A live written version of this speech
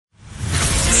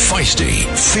Feisty,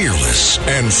 fearless,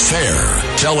 and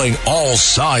fair. Telling all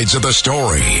sides of the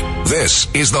story. This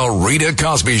is The Rita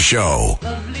Cosby Show.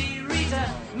 Lovely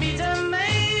Rita, meet a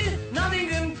maid. Nothing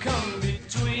can come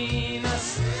between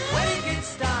us. When it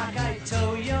gets dark, I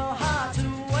tow your heart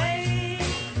away.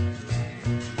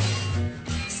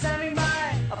 Standing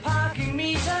by a parking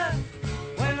meter.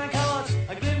 When I caught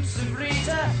a glimpse of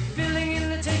Rita, filling in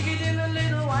the ticket in a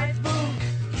little white book.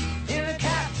 In a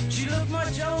cap, she looked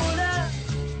much older.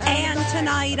 And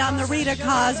tonight on The Rita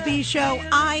Cosby Show,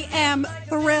 I am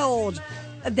thrilled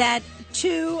that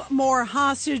 2 more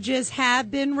hostages have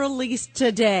been released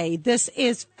today. This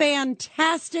is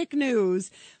fantastic news.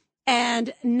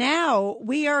 And now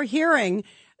we are hearing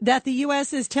that the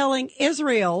U.S. is telling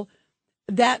Israel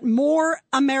that more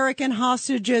American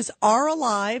hostages are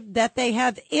alive, that they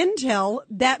have intel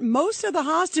that most of the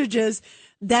hostages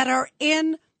that are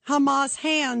in Hamas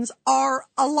hands are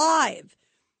alive.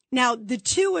 Now, the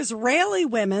 2 Israeli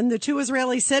women, the 2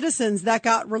 Israeli citizens that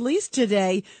got released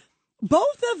today,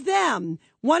 both of them,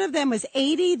 one of them is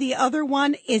 80, the other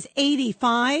one is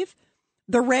 85.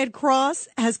 The Red Cross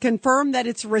has confirmed that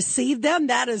it's received them.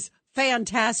 That is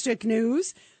fantastic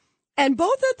news. And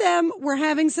both of them were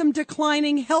having some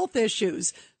declining health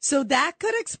issues. So that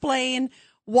could explain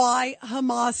why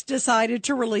Hamas decided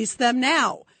to release them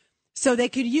now. So they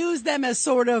could use them as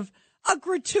sort of a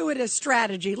gratuitous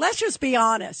strategy. Let's just be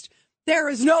honest. There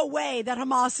is no way that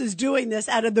Hamas is doing this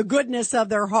out of the goodness of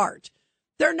their heart.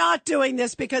 They're not doing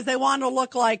this because they want to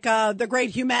look like the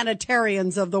great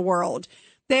humanitarians of the world.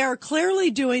 They are clearly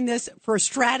doing this for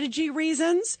strategy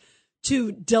reasons,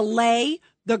 to delay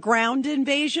the ground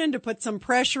invasion, to put some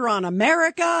pressure on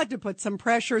America, to put some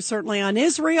pressure certainly on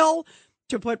Israel,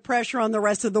 to put pressure on the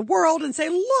rest of the world and say,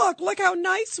 look how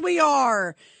nice we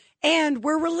are. And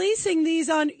we're releasing these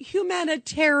on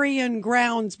humanitarian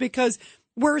grounds because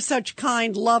we're such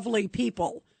kind, lovely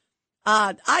people.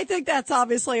 I think that's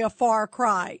obviously a far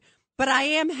cry, but I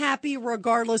am happy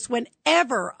regardless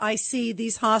whenever I see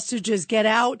these hostages get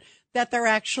out that they're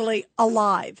actually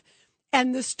alive.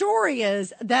 And the story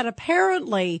is that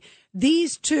apparently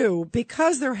these 2,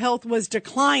 because their health was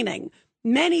declining,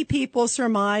 many people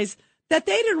surmise that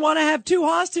they didn't want to have 2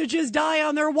 hostages die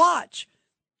on their watch.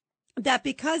 That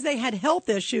because they had health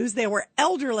issues, they were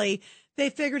elderly, they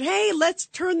figured, hey, let's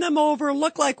turn them over,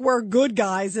 look like we're good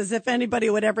guys, as if anybody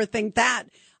would ever think that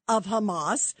of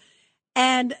Hamas.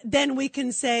 And then we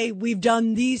can say we've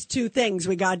done these 2 things.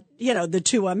 We got, the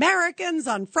 2 Americans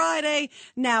on Friday.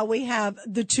 Now we have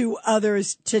the 2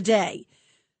 others today.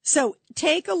 So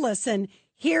take a listen.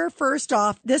 Here, first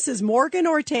off, this is Morgan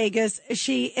Ortagus.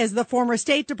 She is the former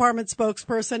State Department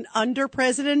spokesperson under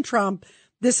President Trump.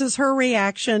 This is her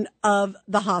reaction of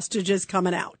the hostages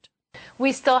coming out.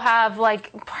 We still have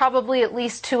probably at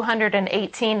least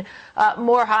 218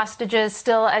 more hostages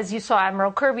still, as you saw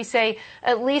Admiral Kirby say,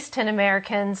 at least 10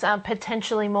 Americans,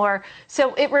 potentially more.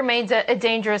 So it remains a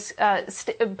dangerous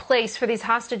place for these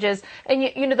hostages. And,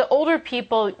 the older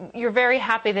people, you're very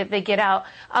happy that they get out.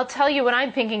 I'll tell you what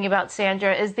I'm thinking about,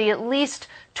 Sandra, is the at least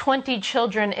 20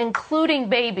 children, including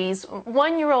babies,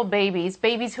 1-year-old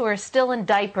babies who are still in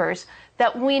diapers,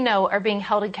 that we know are being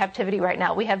held in captivity right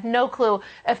now. We have no clue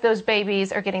if those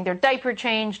babies are getting their diaper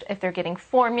changed, if they're getting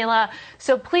formula.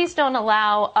 So please don't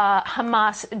allow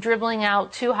Hamas dribbling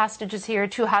out 2 hostages here,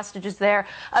 2 hostages there,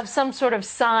 of some sort of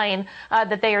sign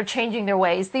that they are changing their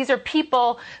ways. These are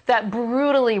people that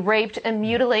brutally raped and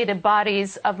mutilated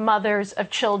bodies of mothers, of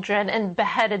children, and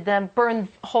beheaded them, burned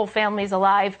whole families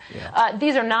alive. Yeah.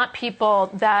 These are not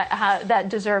people that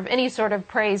deserve any sort of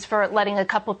praise for letting a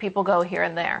couple people go here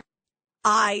and there.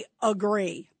 I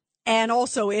agree. And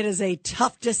also it is a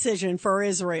tough decision for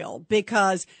Israel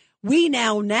because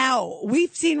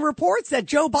we've seen reports that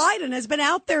Joe Biden has been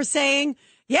out there saying,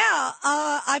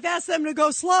 I've asked them to go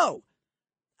slow.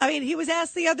 I mean, he was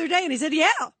asked the other day and he said,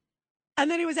 yeah. And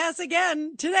then he was asked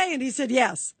again today and he said,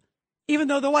 yes, even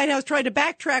though the White House tried to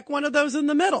backtrack one of those in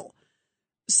the middle.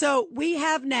 So we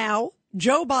have now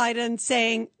Joe Biden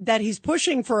saying that he's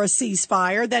pushing for a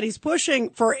ceasefire, that he's pushing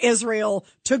for Israel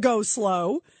to go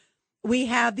slow. We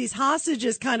have these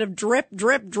hostages kind of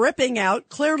dripping out,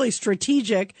 clearly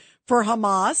strategic for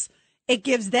Hamas. It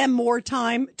gives them more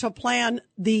time to plan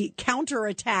the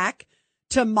counterattack,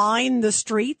 to mine the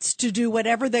streets, to do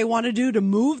whatever they want to do, to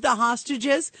move the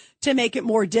hostages, to make it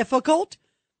more difficult,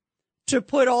 to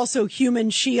put also human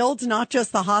shields, not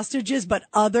just the hostages, but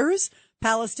others,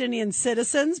 Palestinian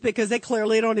citizens, because they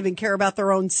clearly don't even care about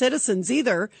their own citizens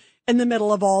either in the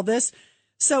middle of all this.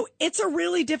 So it's a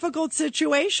really difficult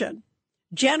situation.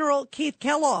 General Keith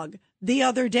Kellogg, the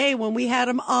other day when we had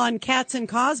him on Katz and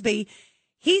Cosby,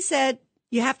 he said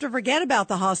you have to forget about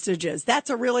the hostages.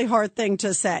 That's a really hard thing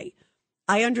to say.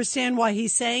 I understand why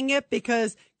he's saying it,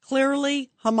 because clearly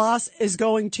Hamas is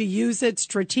going to use it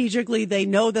strategically. They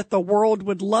know that the world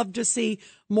would love to see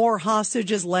more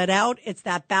hostages let out. It's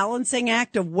that balancing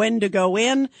act of when to go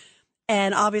in,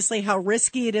 and obviously how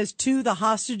risky it is to the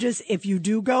hostages if you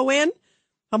do go in.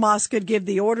 Hamas could give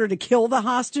the order to kill the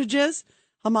hostages.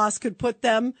 Hamas could put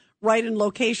them right in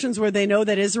locations where they know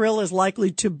that Israel is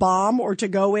likely to bomb or to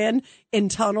go in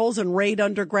tunnels and raid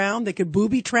underground. They could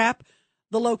booby trap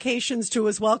the locations too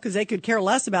as well, because they could care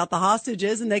less about the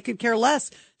hostages, and they could care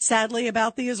less, sadly,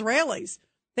 about the Israelis.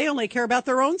 They only care about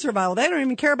their own survival. They don't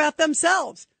even care about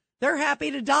themselves. They're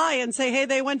happy to die and say, hey,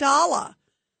 they went to Allah.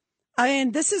 I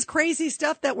mean, this is crazy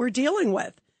stuff that we're dealing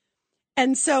with.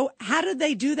 And so how did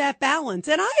they do that balance?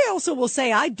 And I also will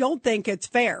say, I don't think it's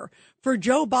fair for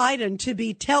Joe Biden to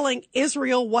be telling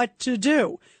Israel what to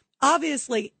do.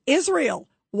 Obviously, Israel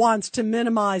wants to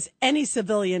minimize any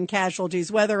civilian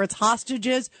casualties, whether it's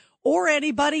hostages or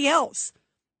anybody else.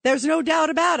 There's no doubt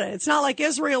about it. It's not like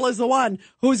Israel is the one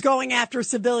who's going after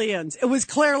civilians. It was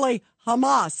clearly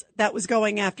Hamas that was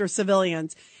going after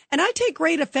civilians. And I take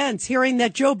great offense hearing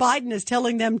that Joe Biden is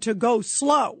telling them to go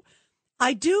slow.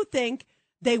 I do think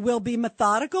they will be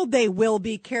methodical. They will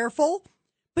be careful.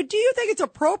 But do you think it's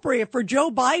appropriate for Joe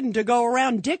Biden to go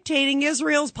around dictating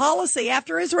Israel's policy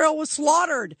after Israel was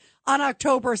slaughtered on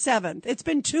October 7th? It's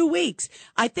been 2 weeks.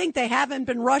 I think they haven't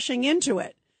been rushing into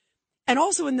it. And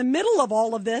also in the middle of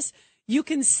all of this, you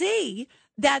can see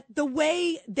that the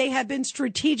way they have been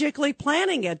strategically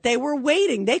planning it, they were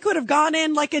waiting. They could have gone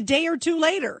in like a day or two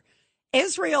later.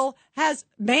 Israel has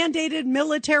mandated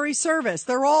military service.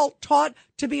 They're all taught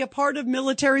to be a part of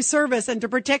military service and to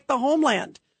protect the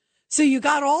homeland. So you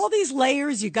got all these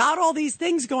layers, you got all these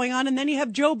things going on, and then you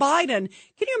have Joe Biden.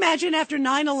 Can you imagine after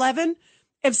 9/11,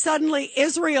 if suddenly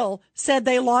Israel said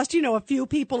they lost, a few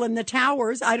people in the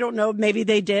towers? I don't know, maybe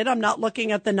they did. I'm not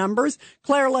looking at the numbers.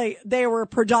 Clearly, they were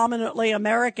predominantly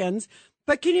Americans.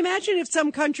 But can you imagine if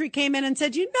some country came in and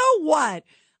said, you know what?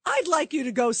 I'd like you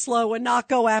to go slow and not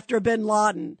go after bin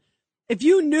Laden. If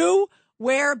you knew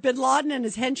where bin Laden and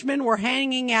his henchmen were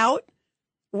hanging out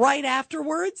right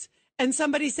afterwards, and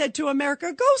somebody said to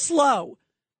America, go slow.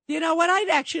 You know what? I'd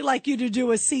actually like you to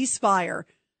do a ceasefire.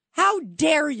 How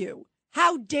dare you?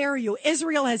 How dare you?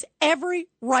 Israel has every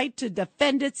right to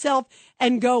defend itself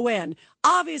and go in.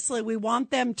 Obviously, we want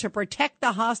them to protect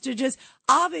the hostages.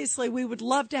 Obviously, we would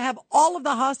love to have all of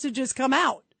the hostages come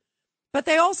out. But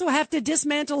they also have to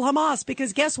dismantle Hamas,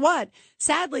 because guess what?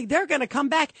 Sadly, they're going to come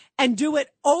back and do it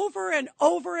over and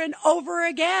over and over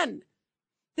again.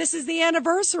 This is the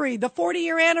anniversary, the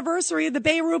 40-year anniversary of the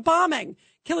Beirut bombing,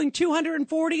 killing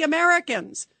 240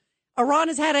 Americans. Iran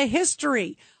has had a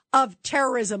history of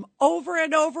terrorism over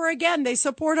and over again. They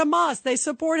support Hamas. They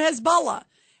support Hezbollah.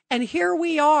 And here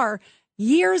we are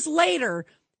years later,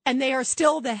 and they are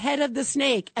still the head of the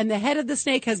snake, and the head of the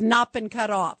snake has not been cut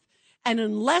off. And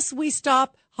unless we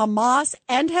stop Hamas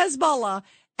and Hezbollah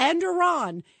and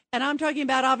Iran, and I'm talking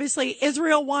about, obviously,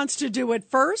 Israel wants to do it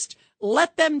first,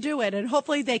 let them do it, and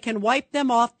hopefully they can wipe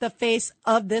them off the face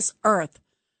of this earth.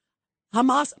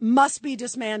 Hamas must be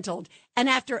dismantled. And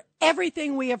after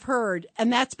everything we have heard,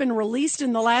 and that's been released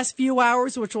in the last few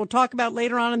hours, which we'll talk about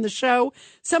later on in the show,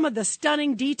 some of the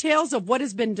stunning details of what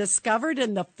has been discovered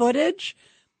in the footage,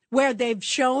 where they've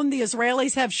shown, the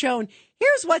Israelis have shown,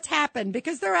 here's what's happened,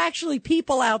 because there are actually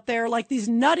people out there like these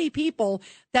nutty people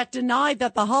that denied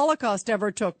that the Holocaust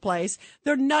ever took place.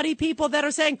 They're nutty people that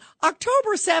are saying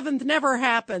October 7th never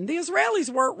happened. The Israelis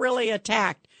weren't really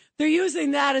attacked. They're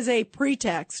using that as a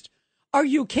pretext. Are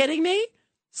you kidding me?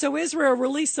 So Israel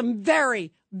released some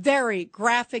very, very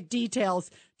graphic details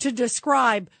to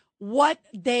describe what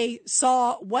they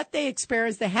saw, what they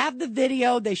experienced. They have the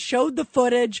video. They showed the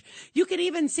footage. You can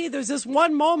even see there's this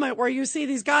one moment where you see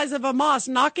these guys of Hamas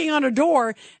knocking on a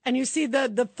door, and you see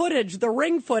the footage, the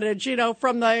ring footage,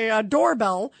 from the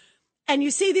doorbell. And you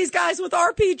see these guys with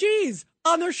RPGs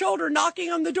on their shoulder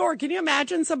knocking on the door. Can you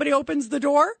imagine somebody opens the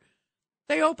door?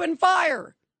 They open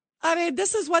fire. I mean,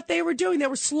 this is what they were doing. They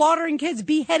were slaughtering kids,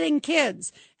 beheading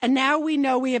kids. And now we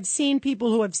know, we have seen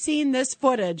people who have seen this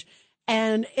footage,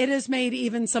 and it has made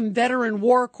even some veteran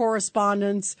war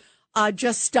correspondents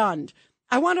just stunned.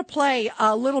 I want to play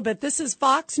a little bit. This is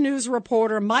Fox News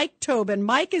reporter Mike Tobin.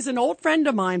 Mike is an old friend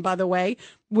of mine, by the way.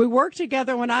 We worked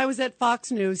together when I was at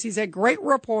Fox News. He's a great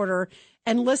reporter.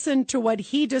 And listen to what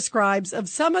he describes of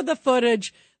some of the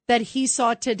footage that he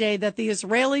saw today that the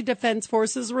Israeli Defense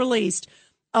Forces released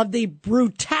of the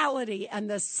brutality and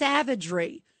the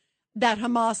savagery that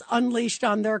Hamas unleashed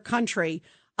on their country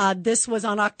This was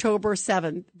on October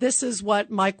 7th. This is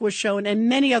what Mike was shown and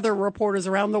many other reporters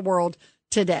around the world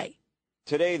today.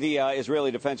 Today, the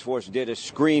Israeli Defense Force did a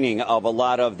screening of a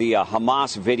lot of the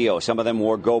Hamas video. Some of them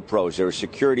wore GoPros. There was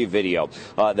security video.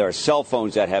 There are cell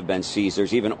phones that have been seized.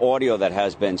 There's even audio that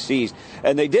has been seized.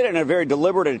 And they did it in a very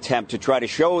deliberate attempt to try to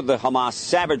show the Hamas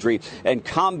savagery and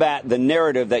combat the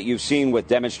narrative that you've seen with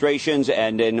demonstrations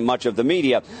and in much of the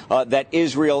media that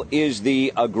Israel is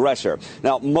the aggressor.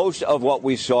 Now, most of what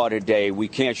we saw today, we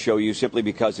can't show you simply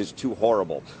because it's too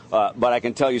horrible. But I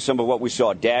can tell you some of what we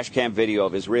saw. Dash cam video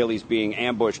of Israelis being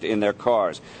ambushed in their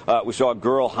cars. We saw a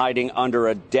girl hiding under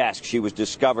a desk. She was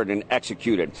discovered and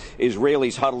executed.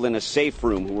 Israelis huddled in a safe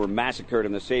room who were massacred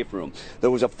in the safe room.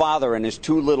 There was a father and his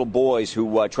two little boys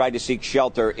who tried to seek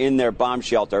shelter in their bomb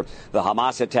shelter. The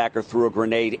Hamas attacker threw a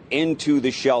grenade into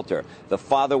the shelter. The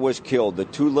father was killed. The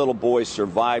two little boys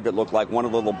survived. It looked like one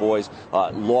of the little boys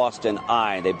lost an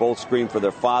eye. They both screamed for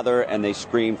their father and they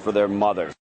screamed for their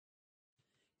mother.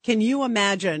 Can you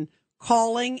imagine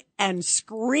calling and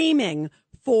screaming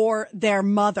for their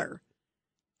mother,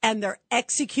 and they're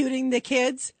executing the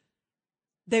kids?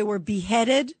 They were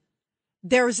beheaded.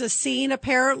 There's a scene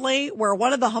apparently where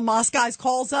one of the Hamas guys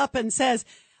calls up and says,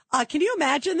 can you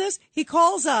imagine this? He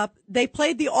calls up, they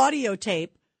played the audio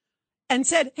tape and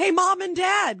said, hey, Mom and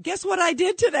Dad, guess what I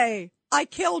did today? I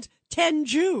killed 10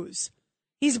 Jews.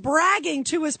 He's bragging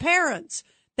to his parents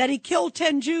that he killed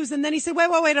 10 Jews. And then he said, wait,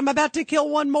 I'm about to kill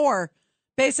one more.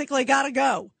 Basically, gotta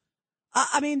go.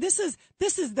 I mean, this is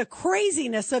the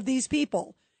craziness of these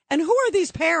people. And who are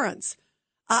these parents?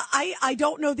 I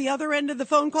don't know the other end of the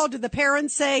phone call. Did the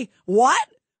parents say, what?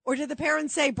 Or did the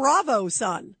parents say, bravo,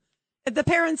 son? If the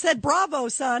parents said, bravo,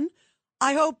 son,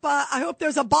 I hope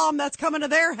there's a bomb that's coming to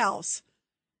their house.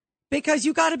 Because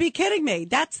you got to be kidding me.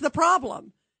 That's the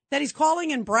problem. That he's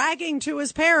calling and bragging to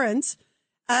his parents.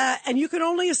 And you can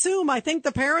only assume, I think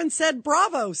the parents said,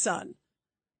 bravo, son.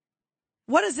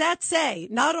 What does that say?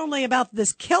 Not only about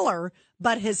this killer,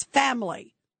 but his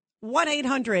family.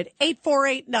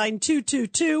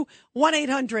 1-800-848-9222.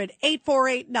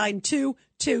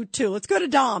 1-800-848-9222. Let's go to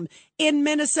Dom in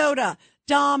Minnesota.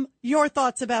 Dom, your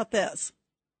thoughts about this?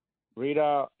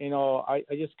 Rita, I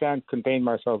just can't contain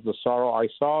myself, the sorrow. I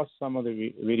saw some of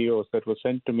the videos that were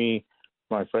sent to me,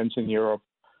 my friends in Europe.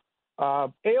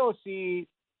 AOC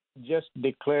just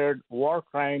declared war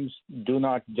crimes do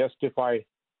not justify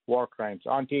war crimes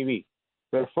on TV,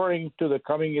 referring to the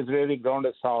coming Israeli ground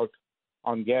assault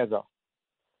on Gaza.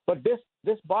 But this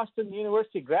Boston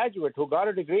University graduate who got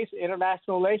a degree in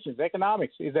international relations,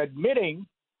 economics, is admitting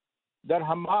that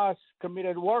Hamas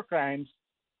committed war crimes,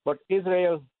 but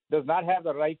Israel does not have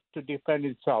the right to defend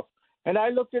itself. And I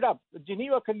looked it up. The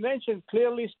Geneva Convention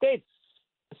clearly states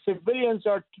civilians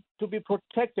are to be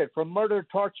protected from murder,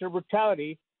 torture,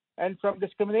 brutality, and from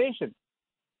discrimination.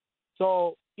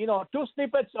 So, two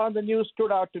snippets on the news stood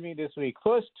out to me this week.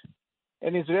 First,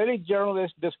 an Israeli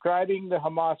journalist describing the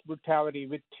Hamas brutality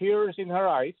with tears in her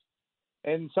eyes.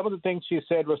 And some of the things she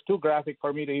said was too graphic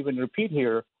for me to even repeat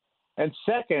here. And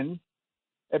second,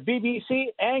 a BBC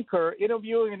anchor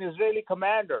interviewing an Israeli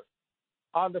commander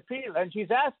on the field. And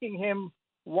she's asking him,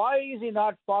 why is he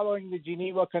not following the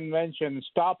Geneva Convention,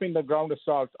 stopping the ground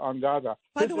assault on Gaza?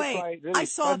 By the way, really I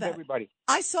saw that. Everybody.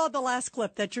 I saw the last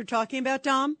clip that you're talking about,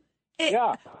 Dom.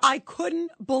 Yeah. I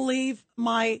couldn't believe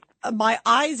my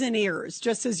eyes and ears,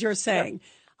 just as you're saying,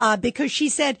 because she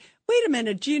said, wait a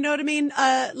minute, do you know what I mean?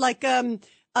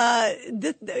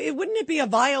 Wouldn't it be a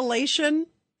violation,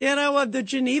 of the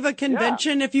Geneva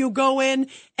Convention if you go in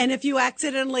and if you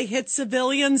accidentally hit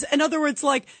civilians? In other words,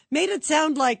 made it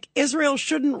sound like Israel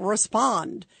shouldn't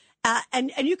respond.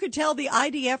 And you could tell the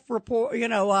IDF report,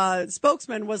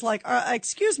 spokesman was like,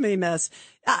 excuse me, miss.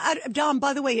 Dom,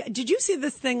 by the way, did you see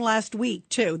this thing last week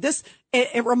too?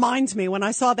 It reminds me when I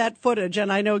saw that footage,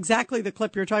 and I know exactly the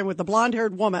clip you're talking with, the blonde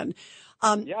haired woman.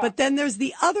 But then there's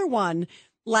the other one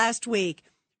last week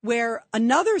where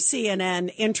another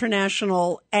CNN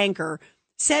international anchor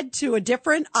said to a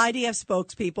different IDF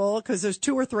spokespeople, because there's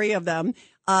two or three of them,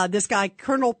 this guy,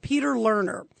 Colonel Peter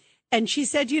Lerner. And she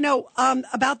said,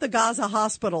 about the Gaza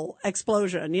hospital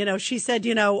explosion, she said,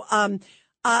 wait a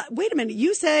minute,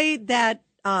 you say that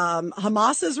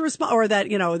Hamas is or that,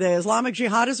 the Islamic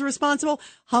Jihad is responsible.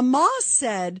 Hamas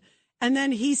said, and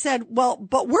then he said, well,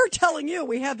 but we're telling you,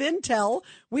 we have intel,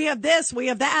 we have this, we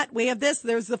have that, we have this,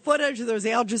 there's the footage, there's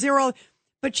the Al Jazeera.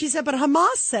 But she said, but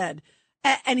Hamas said,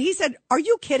 and he said, are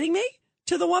you kidding me?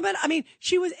 To the woman. I mean,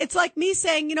 it's like me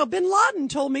saying, bin Laden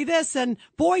told me this, and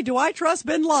boy, do I trust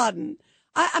bin Laden.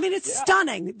 I mean, it's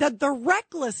stunning. The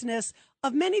recklessness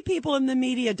of many people in the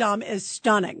media, Dom, is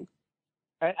stunning.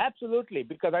 Absolutely,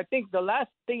 because I think the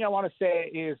last thing I want to say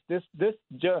is this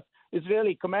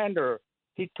Israeli commander,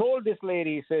 he told this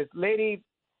lady, he says, lady,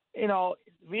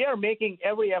 we are making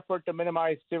every effort to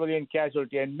minimize civilian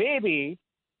casualty, and maybe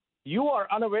you are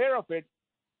unaware of it,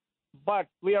 but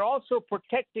we are also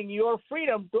protecting your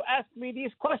freedom to ask me these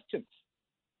questions.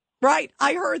 Right.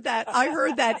 I heard that.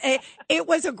 It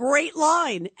was a great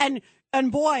line.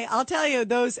 And boy, I'll tell you,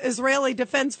 those Israeli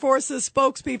Defense Forces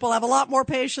spokespeople have a lot more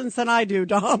patience than I do,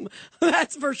 Dom.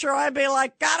 That's for sure. I'd be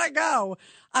like, gotta go.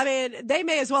 I mean,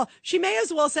 she may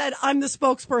as well said, I'm the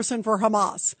spokesperson for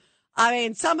Hamas. I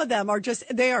mean, some of them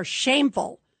they are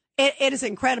shameful. It is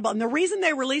incredible. And the reason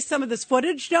they released some of this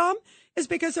footage, Dom, is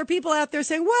because there are people out there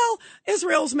saying, well,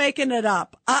 Israel's making it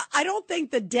up. I don't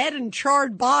think the dead and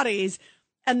charred bodies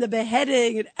and the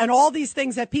beheading and all these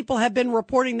things that people have been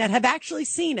reporting that have actually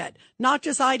seen it, not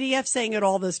just IDF saying it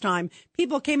all this time.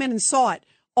 People came in and saw it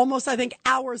almost, I think,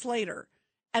 hours later.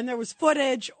 And there was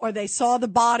footage or they saw the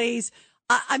bodies.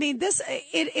 I mean,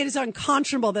 it is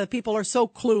unconscionable that people are so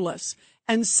clueless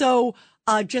and so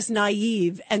just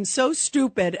naive and so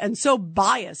stupid and so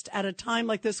biased at a time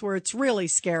like this where it's really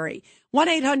scary.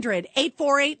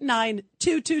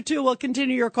 1-800-848-9222 will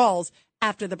continue your calls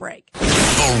after the break.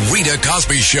 The Rita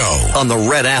Cosby Show on the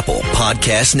Red Apple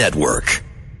Podcast Network.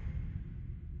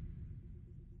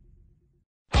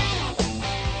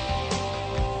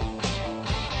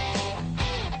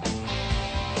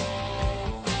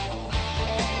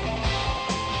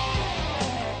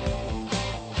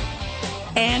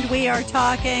 And we are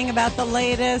talking about the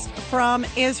latest from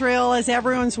Israel as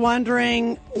everyone's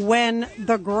wondering when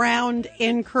the ground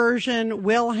incursion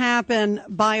will happen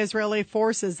by Israeli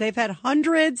forces. They've had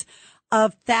hundreds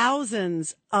of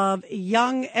thousands of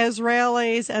young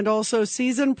Israelis and also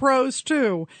seasoned pros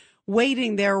too,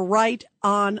 waiting there right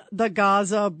on the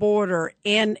Gaza border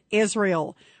in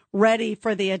Israel, ready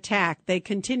for the attack. They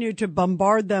continue to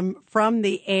bombard them from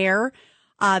the air.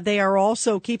 They are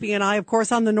also keeping an eye, of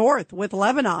course, on the north with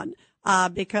Lebanon,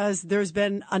 because there's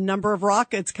been a number of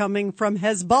rockets coming from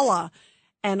Hezbollah.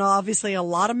 And obviously a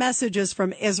lot of messages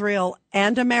from Israel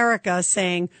and America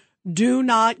saying, do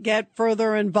not get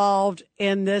further involved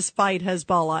in this fight,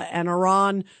 Hezbollah. And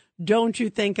Iran, don't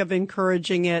you think of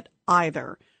encouraging it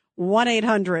either.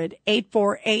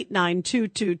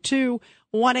 1-800-848-9222,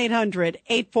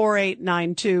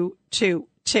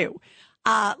 1-800-848-9222.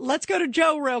 Let's go to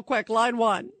Joe real quick. Line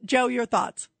 1. Joe, your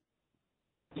thoughts.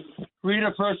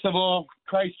 Rita, first of all,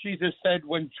 Christ Jesus said,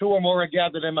 when two or more are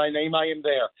gathered in my name, I am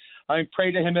there. I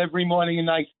pray to him every morning and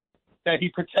night that he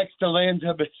protects the land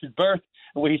of his birth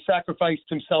and where he sacrificed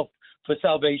himself for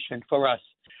salvation for us.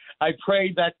 I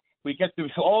pray that we get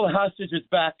all the hostages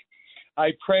back.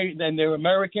 I pray that they're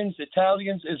Americans,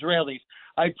 Italians, Israelis.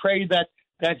 I pray that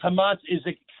Hamas is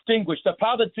extinguished. The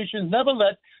politicians never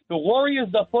let the warriors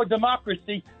for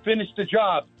democracy finish the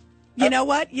job. You know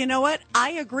what?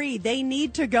 I agree. They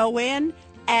need to go in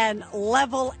and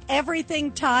level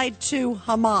everything tied to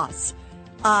Hamas.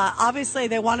 Obviously,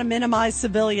 they want to minimize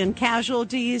civilian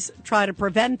casualties, try to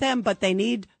prevent them, but they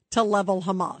need to level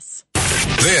Hamas.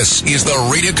 This is the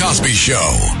Rita Cosby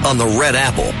Show on the Red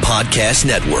Apple Podcast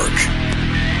Network.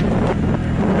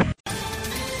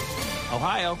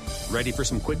 Ohio, ready for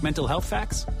some quick mental health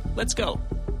facts? Let's go.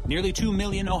 Nearly 2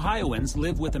 million Ohioans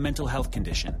live with a mental health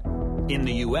condition. In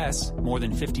the U.S., more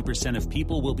than 50% of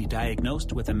people will be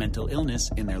diagnosed with a mental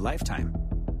illness in their lifetime.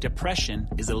 Depression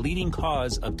is a leading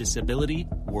cause of disability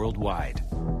worldwide.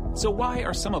 So why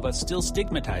are some of us still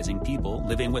stigmatizing people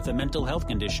living with a mental health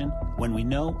condition when we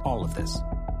know all of this?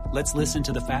 Let's listen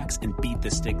to the facts and beat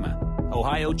the stigma.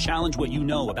 Ohio, challenge what you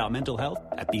know about mental health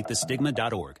at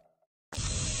beatthestigma.org.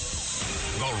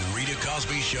 The Rita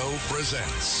Cosby Show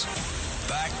presents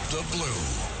Back the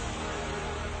Blue.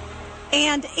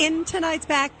 And in tonight's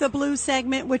Back the Blue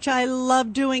segment, which I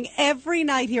love doing every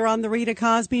night here on the Rita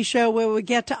Cosby Show, where we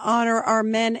get to honor our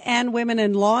men and women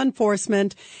in law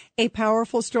enforcement, a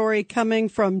powerful story coming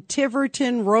from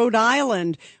Tiverton, Rhode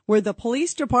Island, where the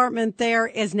police department there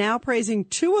is now praising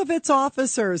two of its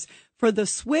officers for the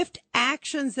swift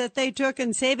actions that they took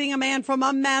in saving a man from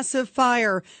a massive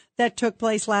fire that took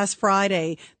place last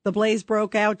Friday. The blaze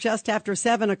broke out just after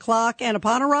 7 o'clock, and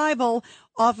upon arrival,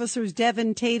 officers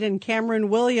Devin Tate and Cameron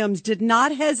Williams did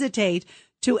not hesitate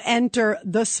to enter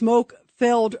the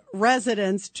smoke-filled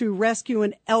residence to rescue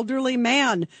an elderly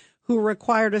man who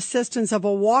required assistance of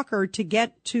a walker to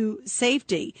get to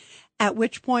safety. At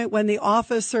which point, when the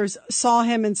officers saw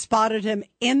him and spotted him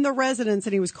in the residence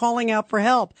and he was calling out for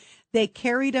help, they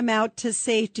carried him out to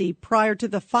safety prior to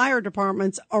the fire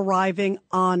departments arriving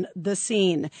on the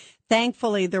scene.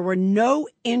 Thankfully, there were no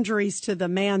injuries to the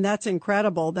man. That's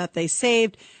incredible that they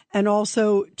saved, and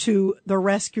also to the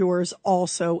rescuers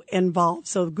also involved.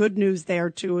 So good news there,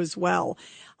 too, as well.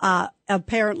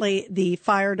 Apparently, the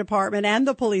fire department and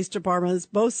the police department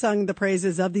both sung the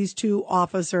praises of these two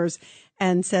officers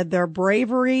and said their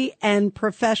bravery and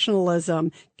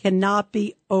professionalism cannot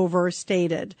be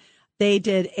overstated. They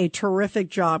did a terrific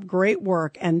job, great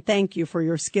work, and thank you for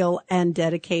your skill and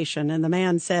dedication. And the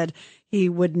man said he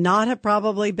would not have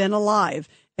probably been alive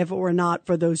if it were not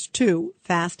for those two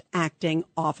fast-acting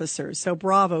officers. So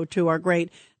bravo to our great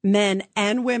men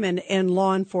and women in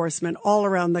law enforcement all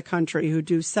around the country who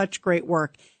do such great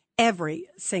work every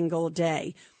single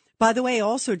day. By the way,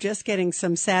 also just getting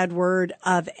some sad word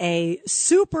of a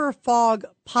super fog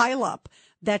pileup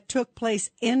that took place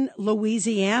in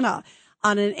Louisiana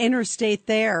on an interstate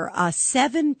there.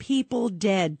 7 people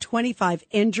dead, 25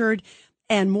 injured,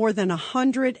 and more than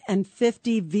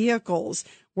 150 vehicles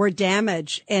were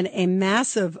damaged in a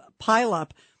massive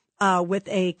pileup with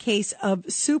a case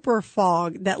of super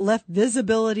fog that left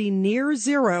visibility near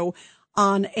zero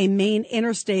on a main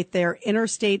interstate there,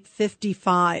 Interstate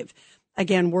 55.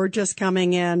 Again, we're just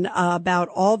coming in about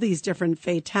all these different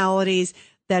fatalities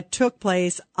that took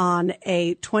place on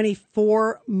a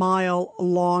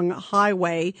 24-mile-long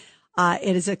highway.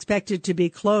 It is expected to be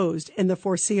closed in the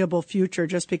foreseeable future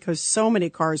just because so many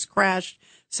cars crashed,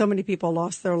 so many people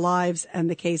lost their lives, and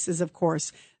the case is, of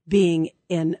course, being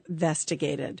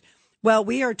investigated. Well,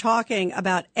 we are talking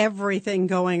about everything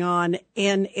going on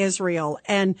in Israel.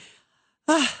 And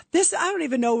this, I don't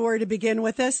even know where to begin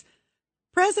with this.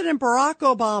 President Barack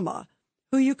Obama,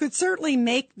 who you could certainly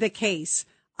make the case,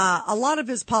 a lot of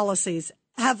his policies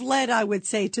have led, I would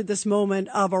say, to this moment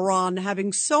of Iran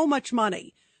having so much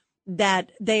money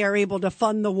that they are able to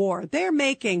fund the war. They're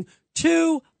making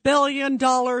 $2 billion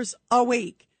a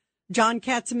week. John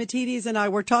Katsimatidis and I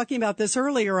were talking about this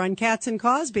earlier on Katz and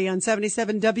Cosby on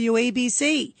 77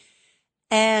 WABC.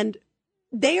 And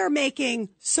they are making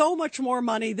so much more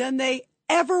money than they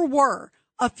ever were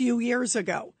a few years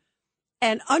ago.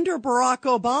 And under Barack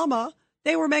Obama,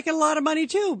 they were making a lot of money,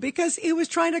 too, because he was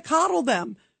trying to coddle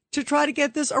them to try to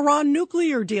get this Iran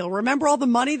nuclear deal. Remember all the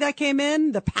money that came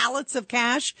in, the pallets of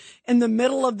cash in the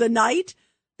middle of the night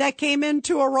that came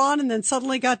into Iran and then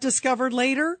suddenly got discovered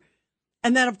later?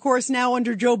 And then, of course, now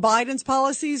under Joe Biden's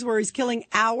policies where he's killing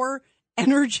our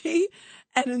energy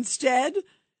and instead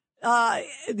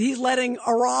he's letting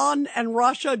Iran and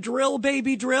Russia drill,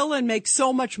 baby drill, and make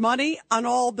so much money on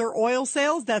all their oil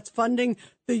sales. That's funding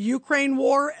the Ukraine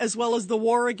war as well as the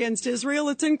war against Israel.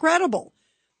 It's incredible.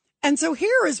 And so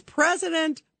here is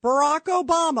President Barack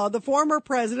Obama, the former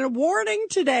president, warning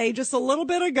today, just a little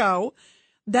bit ago,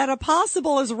 that a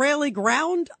possible Israeli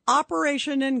ground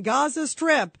operation in Gaza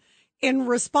Strip in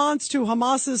response to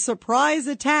Hamas's surprise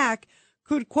attack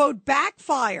could, quote,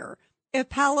 backfire if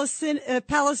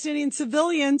Palestinian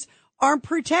civilians aren't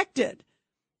protected.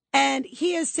 And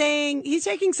he is saying he's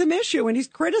taking some issue and he's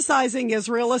criticizing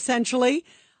Israel essentially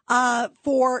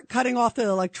for cutting off the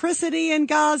electricity in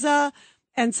Gaza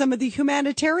and some of the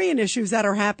humanitarian issues that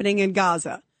are happening in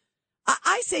Gaza.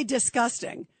 I say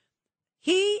disgusting.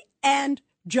 He and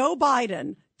Joe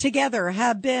Biden together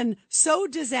have been so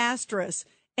disastrous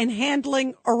in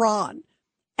handling Iran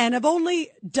and have only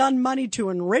done money to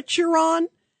enrich Iran.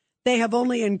 They have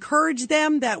only encouraged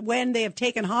them that when they have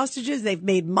taken hostages, they've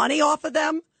made money off of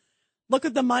them. Look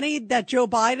at the money that Joe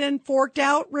Biden forked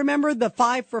out. Remember the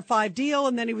 5-for-5 deal,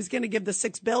 and then he was going to give the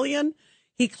 $6 billion.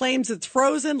 He claims it's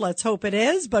frozen. Let's hope it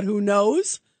is, but who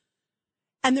knows?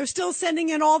 And they're still sending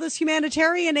in all this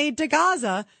humanitarian aid to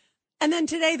Gaza. And then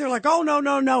today they're like, oh, no,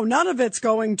 none of it's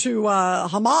going to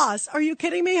Hamas. Are you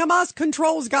kidding me? Hamas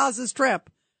controls Gaza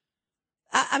Strip.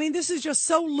 I mean, this is just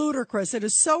so ludicrous. It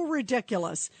is so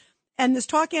ridiculous. And this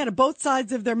talking out of both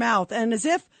sides of their mouth. And as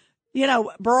if, you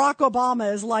know, Barack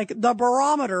Obama is like the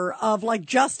barometer of like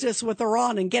justice with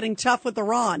Iran and getting tough with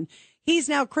Iran. He's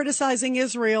now criticizing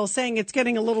Israel, saying it's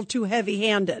getting a little too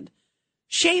heavy-handed.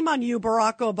 Shame on you,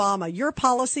 Barack Obama. Your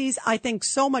policies, I think,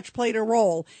 so much played a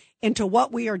role into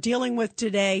what we are dealing with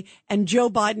today. And Joe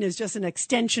Biden is just an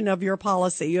extension of your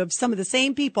policy. You have some of the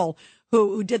same people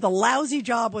who did the lousy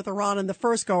job with Iran in the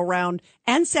first go-round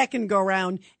and second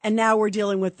go-round, and now we're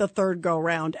dealing with the third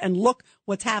go-round. And look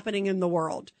what's happening in the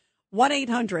world.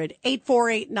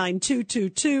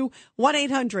 1-800-848-9222,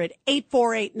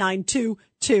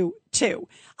 1-800-848-9222.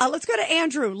 Let's go to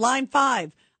Andrew, line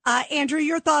 5. Andrew,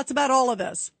 your thoughts about all of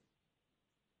this?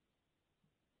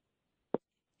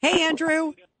 Hey,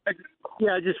 Andrew.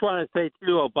 Yeah, I just want to say,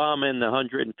 too, Obama and the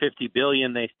 $150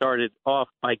 billion they started off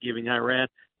by giving Iran.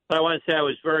 But I want to say I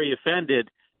was very offended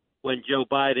when Joe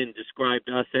Biden described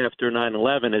us after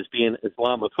 9/11 as being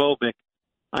Islamophobic,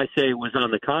 I say it was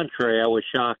on the contrary. I was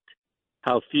shocked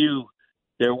how few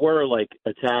there were like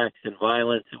attacks and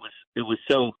violence. It was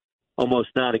so almost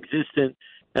non-existent.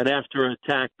 And after an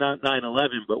attack, not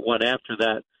 9/11, but one after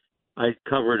that, I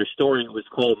covered a story. It was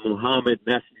called Muhammad,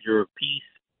 Messenger of Peace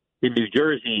in New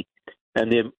Jersey.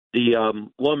 And the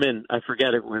woman, I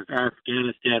forget it was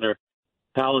Afghanistan or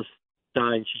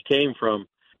Palestine she came from,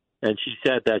 and she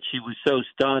said that she was so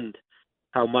stunned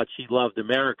how much she loved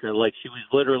America. Like she was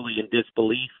literally in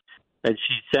disbelief. And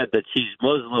she said that she's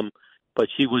Muslim, but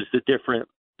she was the different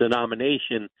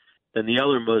denomination than the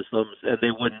other Muslims, and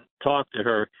they wouldn't talk to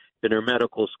her in her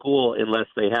medical school unless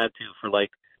they had to for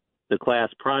like the class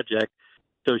project.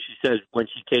 So she said when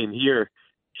she came here,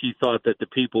 she thought that the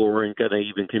people weren't going to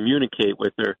even communicate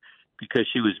with her because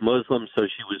she was Muslim. So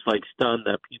she was like stunned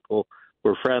that people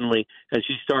were friendly, and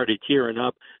she started tearing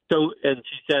up. So, and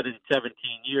she said in 17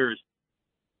 years,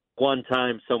 one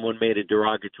time someone made a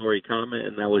derogatory comment,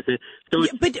 and that was it. So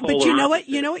yeah, but you know what?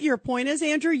 You know what your point is,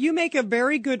 Andrew? You make a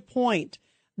very good point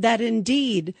that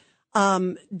indeed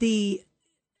we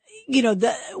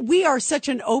are such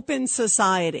an open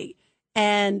society,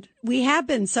 and we have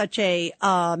been such a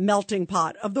melting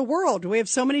pot of the world. We have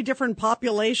so many different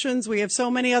populations. We have so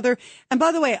many other. And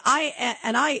by the way,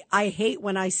 I hate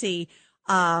when I see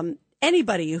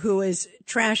anybody who is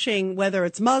trashing, whether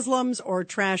it's Muslims or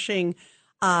trashing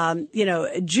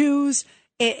Jews.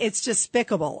 It's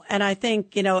despicable. And I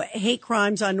think, hate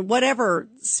crimes on whatever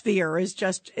sphere it's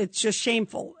just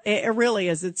shameful. It really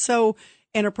is. It's so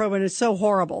inappropriate. It's so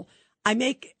horrible. I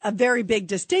make a very big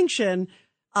distinction,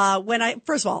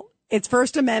 first of all, it's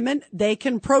First Amendment. They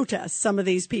can protest, some of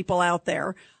these people out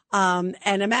there. And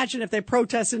imagine if they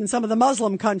protested in some of the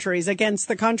Muslim countries against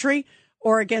the country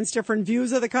or against different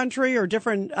views of the country or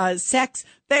different sects,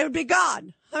 they would be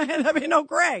gone. There'd be no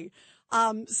gray.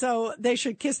 So they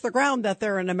should kiss the ground that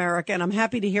they're in America. And I'm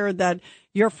happy to hear that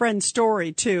your friend's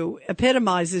story too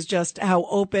epitomizes just how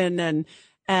open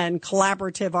and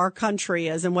collaborative our country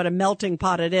is and what a melting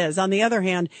pot it is. On the other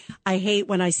hand, I hate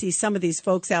when I see some of these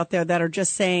folks out there that are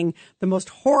just saying the most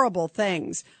horrible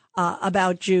things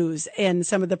about Jews in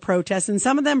some of the protests, and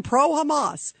some of them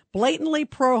pro-Hamas, blatantly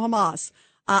pro-Hamas.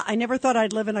 I never thought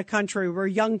I'd live in a country where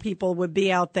young people would be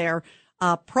out there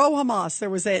pro-Hamas.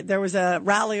 There was a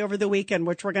rally over the weekend,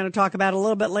 which we're going to talk about a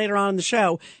little bit later on in the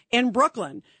show, in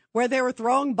Brooklyn, where they were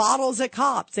throwing bottles at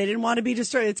cops. They didn't want to be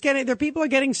destroyed. Their people are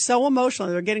getting so emotional.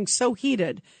 They're getting so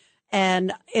heated.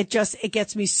 And it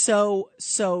gets me so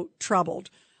troubled.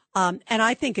 And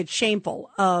I think it's shameful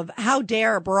of how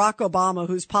dare Barack Obama,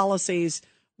 whose policies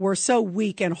were so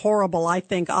weak and horrible, I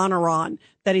think, on Iran,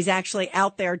 that he's actually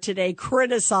out there today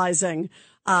criticizing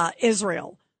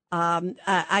Israel.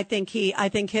 I think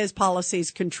his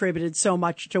policies contributed so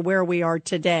much to where we are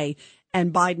today.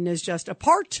 And Biden is just a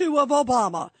part two of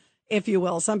Obama, if you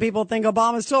will. Some people think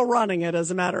Obama's still running it,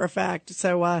 as a matter of fact.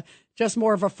 So, just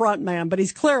more of a front man, but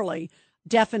he's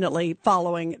definitely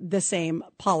following the same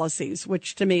policies,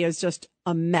 which to me is just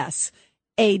a mess,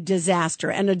 a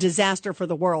disaster, and a disaster for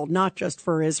the world, not just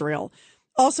for Israel.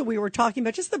 Also, we were talking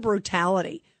about just the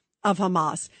brutality of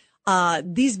Hamas.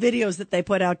 These videos that they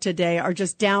put out today are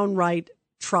just downright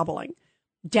troubling,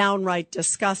 downright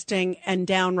disgusting, and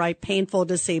downright painful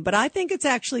to see. But I think it's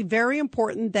actually very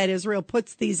important that Israel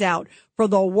puts these out for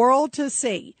the world to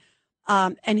see.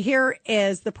 And here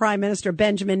is the Prime Minister,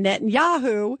 Benjamin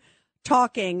Netanyahu,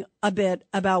 talking a bit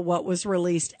about what was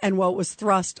released and what was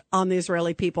thrust on the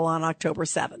Israeli people on October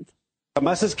 7th.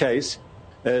 Hamas's case,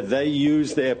 they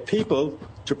use their people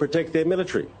to protect their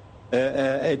military.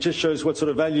 It just shows what sort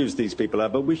of values these people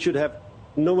have. But we should have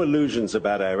no illusions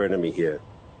about our enemy here.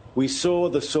 We saw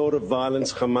the sort of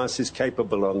violence Hamas is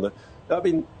capable on.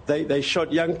 They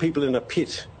shot young people in a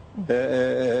pit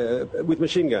with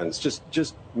machine guns,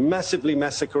 just massively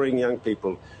massacring young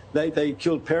people. They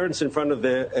killed parents in front of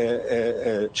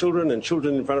their children and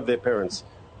children in front of their parents.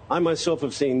 I myself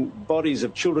have seen bodies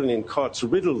of children in cots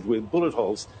riddled with bullet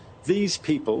holes. These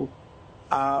people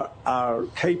are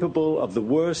capable of the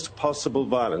worst possible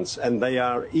violence, and they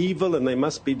are evil, and they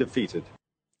must be defeated.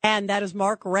 And that is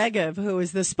Mark Regev, who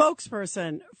is the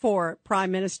spokesperson for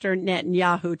Prime Minister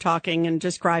Netanyahu, talking and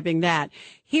describing that.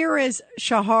 Here is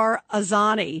Shahar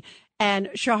Azani, and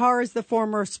Shahar is the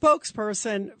former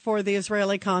spokesperson for the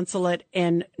Israeli consulate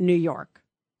in New York.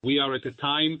 We are at a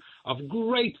time of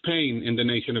great pain in the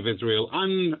nation of Israel,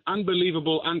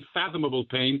 unbelievable, unfathomable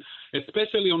pain,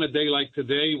 especially on a day like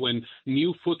today when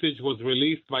new footage was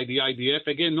released by the IDF,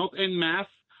 again, not en masse,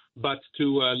 but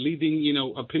to leading,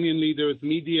 opinion leaders,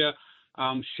 media,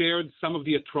 shared some of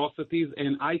the atrocities.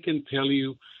 And I can tell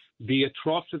you The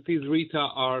atrocities, Rita,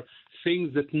 are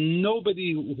things that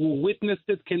nobody who witnessed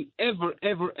it can ever,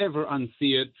 ever, ever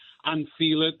unsee it,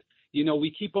 unfeel it. You know,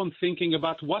 we keep on thinking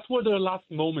about what were their last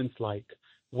moments like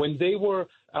when they were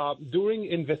during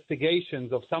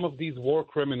investigations of some of these war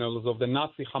criminals, of the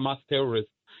Nazi Hamas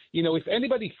terrorists. You know, if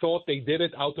anybody thought they did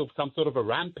it out of some sort of a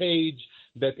rampage,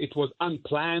 that it was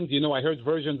unplanned, you know, I heard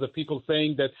versions of people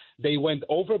saying that they went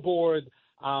overboard,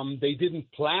 they didn't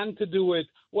plan to do it.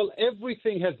 Well,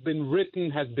 everything has been written,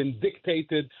 has been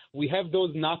dictated. We have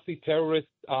those Nazi terrorists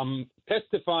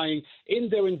testifying in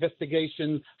their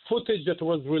investigation, footage that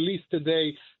was released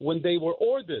today when they were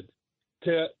ordered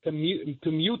to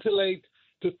mutilate,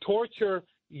 to torture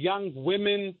young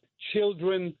women,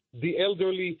 children, the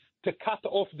elderly, to cut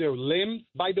off their limbs.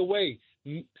 By the way,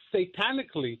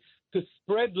 satanically, to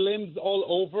spread limbs all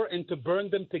over and to burn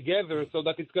them together so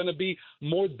that it's going to be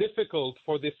more difficult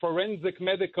for the forensic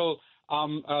medical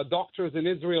doctors in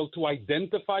Israel to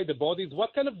identify the bodies.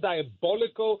 What kind of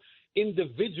diabolical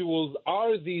individuals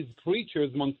are these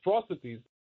creatures, monstrosities?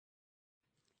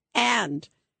 And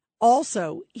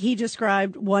also, he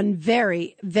described one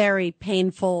very, very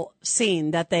painful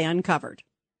scene that they uncovered.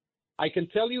 I can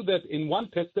tell you that in one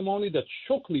testimony that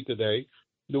shook me today,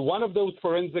 one of those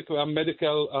forensic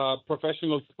medical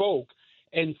professionals spoke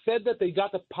and said that they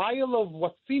got a pile of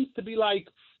what seems to be like,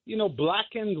 you know,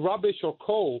 blackened rubbish or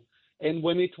coal. And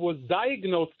when it was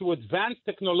diagnosed through advanced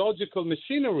technological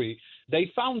machinery,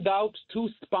 they found out 2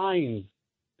 spines.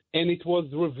 And it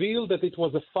was revealed that it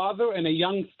was a father and a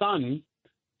young son.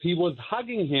 He was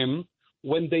hugging him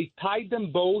when they tied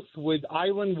them both with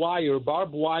iron wire,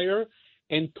 barbed wire,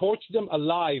 and torched them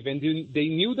alive. And they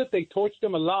knew that they torched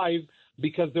them alive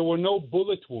because there were no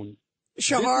bullet wounds.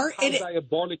 Shahar, this is how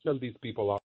diabolical these people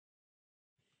are.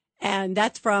 And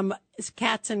that's from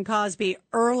Katz and Cosby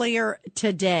earlier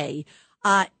today.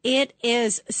 It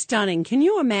is stunning. Can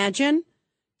you imagine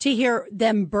to hear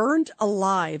them burned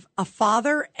alive, a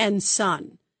father and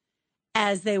son,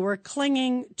 as they were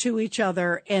clinging to each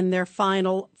other in their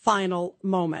final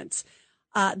moments?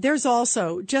 There's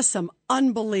also just some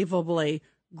unbelievably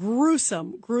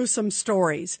gruesome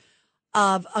stories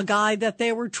of a guy that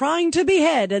they were trying to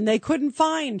behead and they couldn't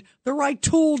find the right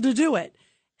tool to do it.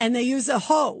 And they use a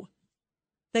hoe.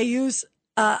 They use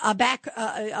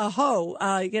a hoe,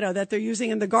 that they're using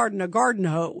in the garden, a garden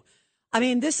hoe. I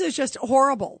mean, this is just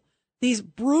horrible. These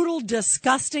brutal,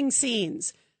 disgusting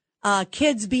scenes.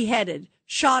 Kids beheaded,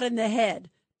 shot in the head,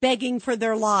 begging for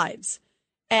their lives.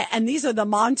 And these are the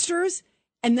monsters.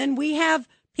 And then we have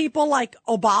people like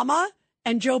Obama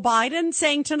and Joe Biden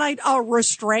saying tonight,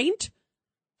 restraint.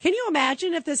 Can you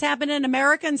imagine if this happened in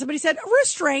America and somebody said,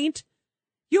 restraint?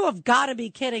 You have got to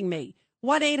be kidding me.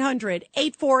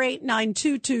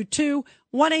 1-800-848-9222.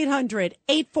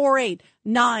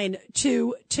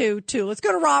 1-800-848-9222. Let's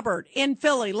go to Robert in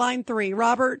Philly, line 3.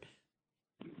 Robert.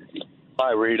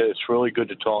 Hi, Rita. It's really good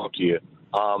to talk to you.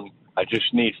 I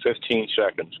just need 15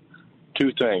 seconds.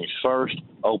 2 things. First,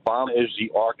 Obama is the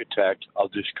architect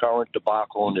of this current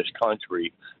debacle in this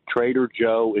country. Trader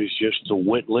Joe is just the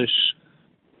witless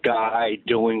guy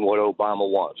doing what Obama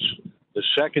wants. The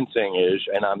second thing is,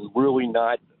 and I'm really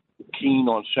not keen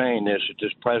on saying this at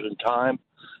this present time,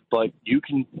 but you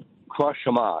can crush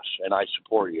Hamas, and I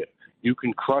support you. You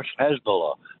can crush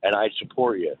Hezbollah, and I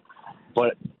support you.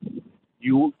 But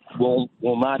you will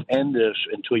not end this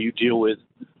until you deal with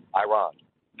Iran.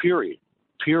 Period.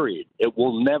 It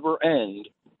will never end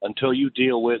until you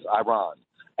deal with Iran.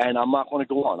 And I'm not going to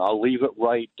go on. I'll leave it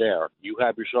right there. You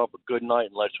have yourself a good night,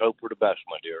 and let's hope for the best,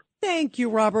 my dear. Thank you,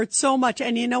 Robert, so much.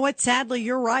 And you know what? Sadly,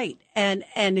 you're right. And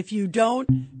if you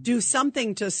don't do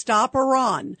something to stop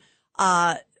Iran,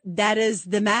 that is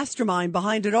the mastermind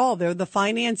behind it all. They're the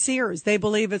financiers. They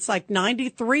believe it's like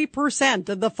 93%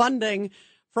 of the funding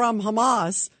from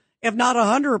Hamas, if not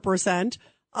 100%,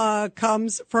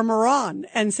 comes from Iran.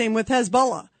 And same with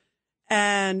Hezbollah.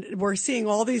 And we're seeing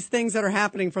all these things that are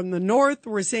happening from the north.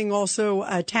 We're seeing also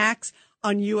attacks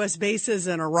on U.S. bases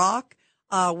in Iraq.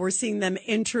 We're seeing them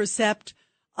intercept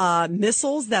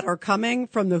missiles that are coming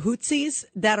from the Houthis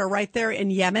that are right there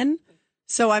in Yemen.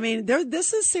 So, I mean,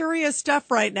 this is serious stuff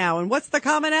right now. And what's the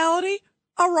commonality?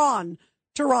 Iran,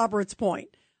 to Robert's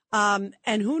point. And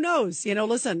who knows?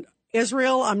 Listen,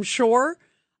 Israel, I'm sure,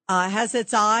 has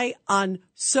its eye on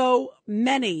so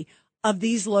many of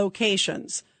these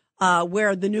locations.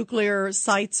 Where the nuclear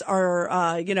sites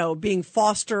are, being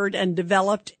fostered and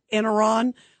developed in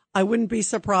Iran. I wouldn't be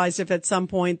surprised if at some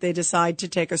point they decide to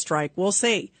take a strike. We'll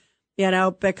see,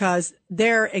 because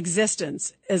their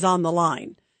existence is on the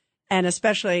line. And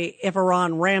especially if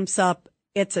Iran ramps up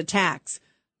its attacks,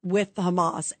 with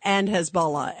Hamas and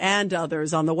Hezbollah and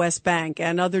others on the West Bank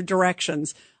and other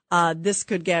directions, this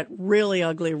could get really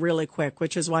ugly really quick,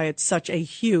 which is why it's such a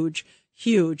huge,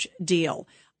 huge deal.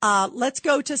 Let's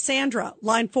go to Sandra,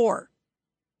 line 4.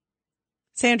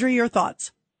 Sandra, your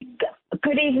thoughts.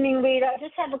 Good evening, Rita. I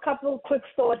just have a couple of quick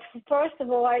thoughts. First of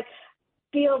all, I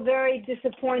feel very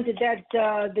disappointed that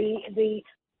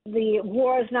the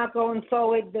war is not going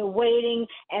forward. They're waiting,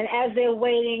 and as they're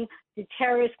waiting, the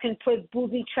terrorists can put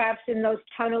booby traps in those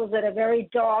tunnels that are very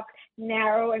dark,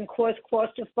 narrow, and cause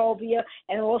claustrophobia,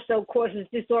 and also causes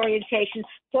disorientation.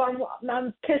 So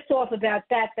I'm pissed off about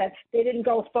that they didn't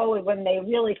go forward when they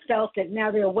really felt it.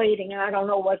 Now they're waiting, and I don't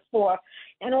know what for.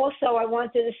 And also, I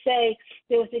wanted to say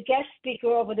there was a guest speaker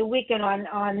over the weekend on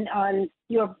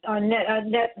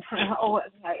net. Oh,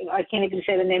 I can't even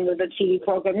say the name of the TV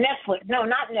program. Netflix. No,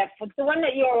 not Netflix. The one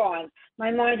that you're on.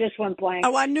 My mind just went blank.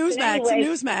 Oh, on Newsmax. Anyway,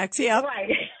 Newsmax, yeah. Right.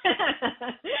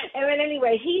 And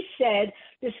anyway, he said,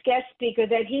 this guest speaker,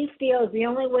 that he feels the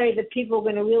only way that people are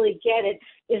going to really get it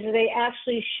is if they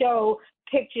actually show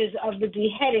pictures of the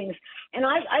beheadings. And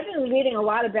I've been reading a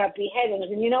lot about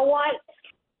beheadings, and you know what?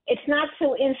 It's not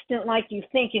so instant like you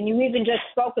think, and you even just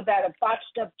spoke about a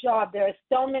botched up job. There are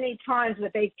so many times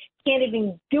that they can't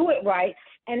even do it right,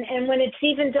 and when it's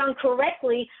even done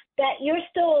correctly, that you're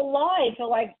still alive for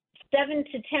like 7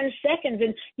 to 10 seconds,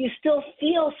 and you still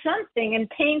feel something, and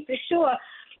pain for sure.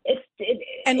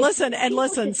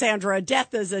 Listen, Sandra, a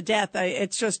death is a death.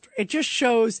 It just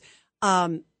shows,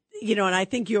 and I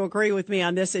think you agree with me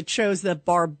on this. It shows the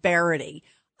barbarity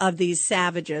of these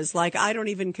savages. Like, I don't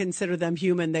even consider them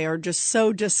human. They are just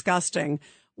so disgusting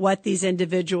what these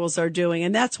individuals are doing.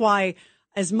 And that's why,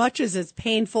 as much as it's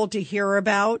painful to hear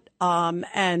about,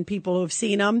 and people who've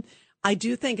seen them, I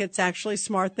do think it's actually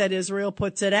smart that Israel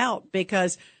puts it out,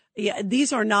 because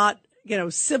these are not,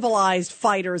 civilized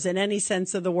fighters in any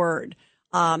sense of the word.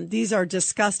 These are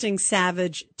disgusting,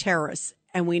 savage terrorists,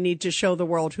 and we need to show the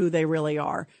world who they really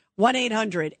are.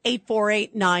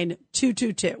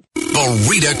 1-800-848-9222. The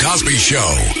Rita Cosby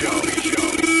Show.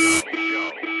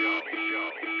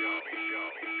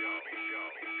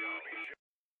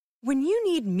 When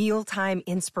you need mealtime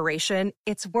inspiration,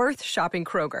 it's worth shopping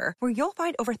Kroger, where you'll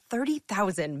find over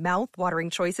 30,000 mouth-watering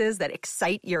choices that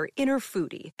excite your inner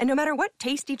foodie. And no matter what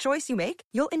tasty choice you make,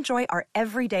 you'll enjoy our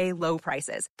everyday low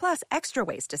prices, plus extra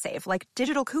ways to save, like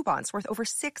digital coupons worth over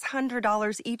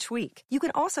 $600 each week. You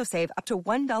can also save up to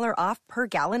 $1 off per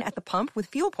gallon at the pump with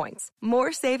fuel points.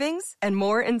 More savings and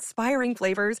more inspiring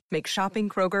flavors make shopping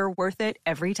Kroger worth it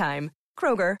every time.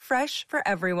 Kroger, fresh for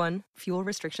everyone. Fuel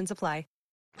restrictions apply.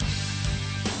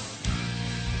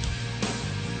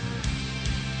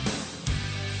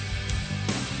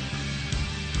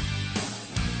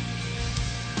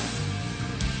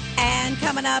 And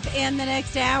coming up in the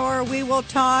next hour, we will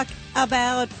talk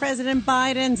about President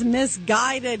Biden's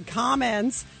misguided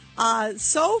comments,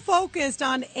 so focused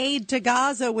on aid to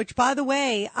Gaza, which, by the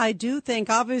way, I do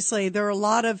think, obviously, there are a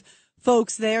lot of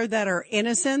folks there that are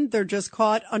innocent. They're just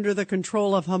caught under the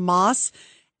control of Hamas,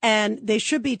 and they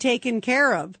should be taken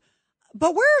care of.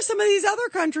 But where are some of these other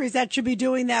countries that should be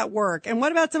doing that work? And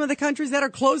what about some of the countries that are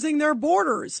closing their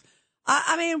borders?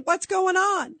 I mean, what's going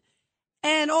on?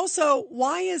 And also,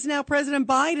 why is now President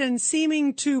Biden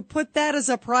seeming to put that as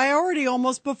a priority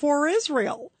almost before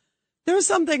Israel? There's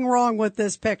something wrong with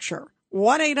this picture.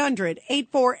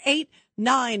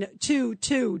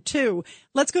 1-800-848-9222.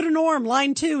 Let's go to Norm,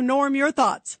 line 2. Norm, your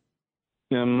thoughts.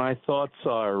 Yeah, my thoughts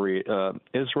are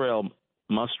Israel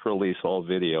must release all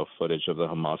video footage of the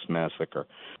Hamas massacre,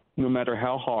 no matter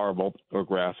how horrible or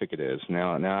graphic it is.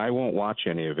 Now I won't watch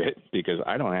any of it because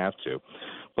I don't have to,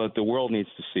 but the world needs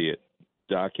to see it.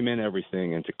 Document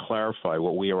everything and to clarify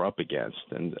what we are up against.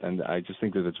 And I just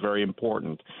think that it's very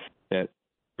important that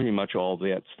pretty much all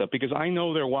that stuff, because I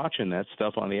know they're watching that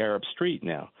stuff on the Arab street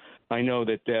now. I know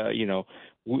that,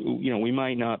 we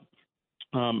might not,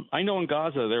 I know in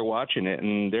Gaza they're watching it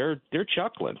and they're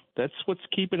chuckling. That's what's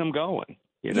keeping them going.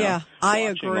 Yeah, I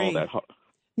agree.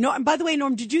 No, and by the way,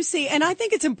 Norm, did you see, and I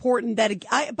think it's important that,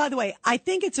 I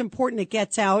think it's important it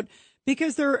gets out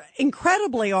because there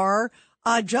incredibly are,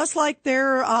 just like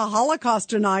they're Holocaust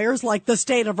deniers, like the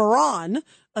state of Iran,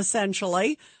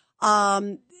 essentially.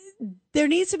 There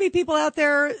needs to be people out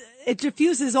there. It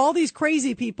diffuses all these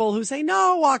crazy people who say,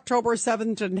 no, October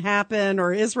 7th didn't happen,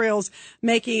 or Israel's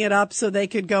making it up so they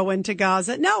could go into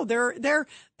Gaza. No,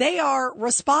 they are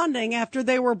responding after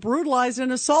they were brutalized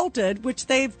and assaulted, which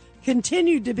they've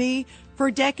continued to be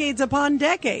for decades upon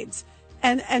decades.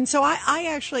 And so I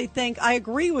actually think I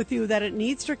agree with you that it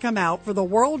needs to come out for the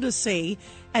world to see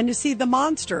and to see the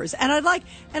monsters. And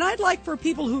I'd like for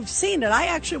people who've seen it. I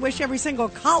actually wish every single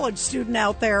college student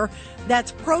out there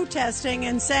that's protesting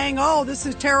and saying, "Oh, this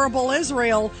is terrible,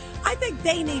 Israel." I think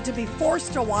they need to be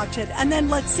forced to watch it, and then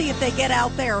let's see if they get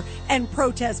out there and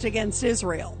protest against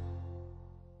Israel.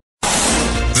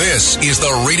 This is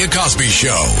the Rita Cosby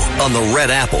Show on the Red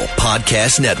Apple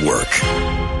Podcast Network.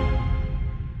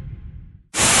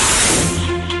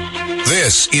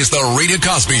 This is the Rita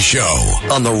Cosby Show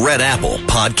on the Red Apple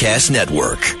Podcast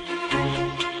Network.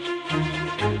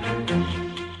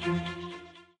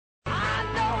 I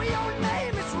know your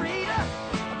name is Rita,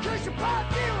 'cause your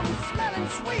perfume is smelling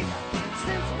sweet.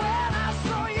 Since when I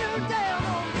saw you down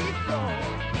on the floor.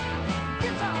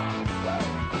 Guitar.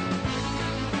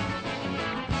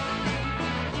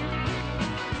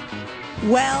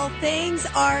 Well, things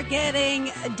are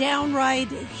getting downright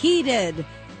heated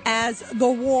as the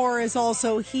war is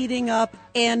also heating up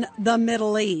in the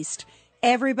Middle East.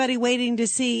 Everybody waiting to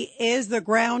see, is the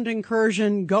ground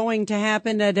incursion going to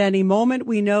happen at any moment?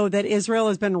 We know that Israel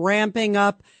has been ramping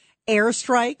up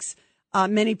airstrikes.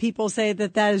 Many people say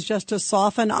that is just to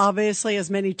soften, obviously,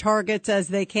 as many targets as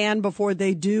they can before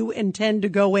they do intend to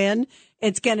go in.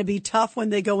 It's going to be tough when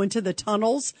they go into the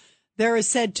tunnels. There is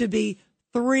said to be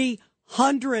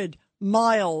 300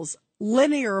 miles,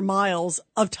 linear miles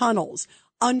of tunnels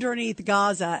underneath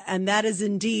Gaza, and that is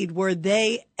indeed where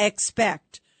they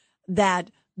expect that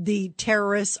the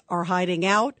terrorists are hiding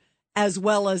out, as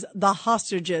well as the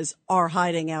hostages are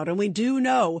hiding out. And we do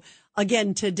know,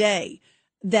 again today,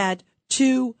 that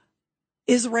 2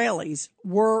 Israelis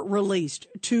were released.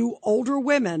 2 older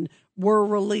women were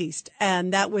released,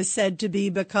 and that was said to be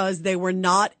because they were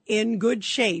not in good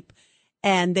shape,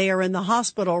 and they are in the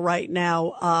hospital right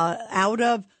now, out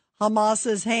of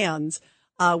Hamas's hands.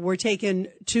 Were taken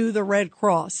to the Red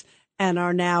Cross and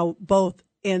are now both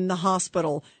in the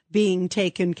hospital being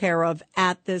taken care of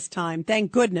at this time.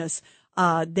 Thank goodness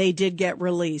they did get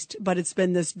released, but it's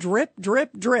been this drip,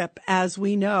 drip, drip, as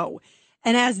we know.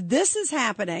 And as this is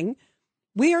happening,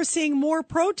 we are seeing more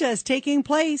protests taking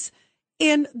place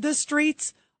in the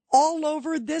streets all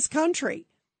over this country.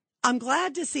 I'm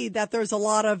glad to see that there's a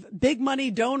lot of big money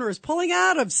donors pulling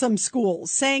out of some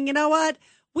schools saying, you know what?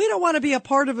 We don't want to be a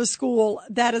part of a school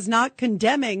that is not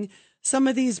condemning some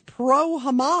of these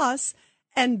pro-Hamas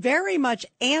and very much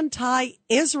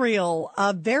anti-Israel,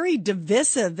 very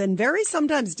divisive and very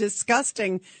sometimes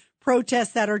disgusting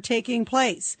protests that are taking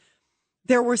place.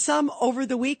 There were some over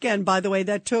the weekend, by the way,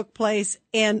 that took place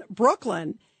in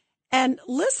Brooklyn. And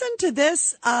listen to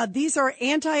this. These are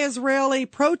anti-Israeli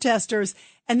protesters,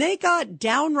 and they got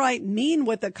downright mean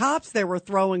with the cops. They were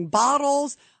throwing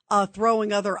bottles,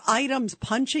 throwing other items,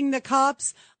 punching the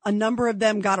cops. A number of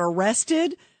them got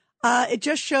arrested. It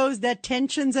just shows that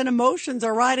tensions and emotions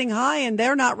are riding high, and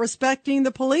they're not respecting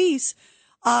the police.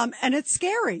 And it's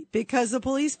scary because the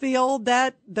police feel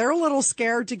that they're a little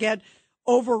scared to get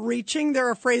overreaching.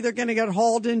 They're afraid they're going to get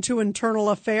hauled into internal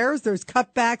affairs. There's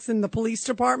cutbacks in the police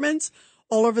departments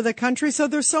all over the country. So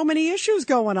there's so many issues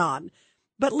going on.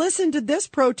 But listen to this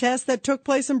protest that took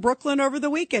place in Brooklyn over the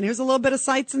weekend. Here's a little bit of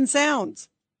sights and sounds.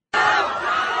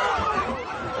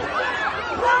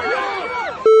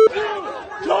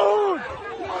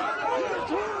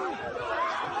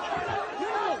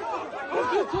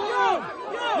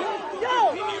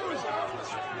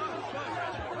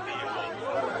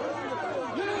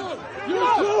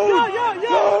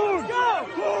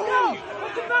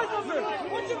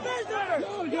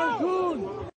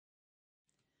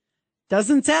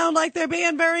 Doesn't sound like they're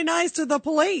being very nice to the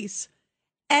police.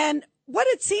 And what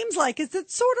it seems like is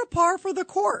it's sort of par for the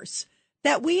course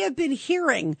that we have been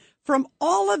hearing from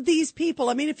all of these people.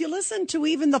 I mean, if you listen to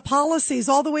even the policies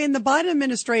all the way in the Biden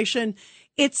administration,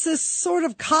 it's this sort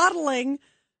of coddling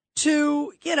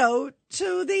to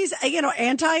these,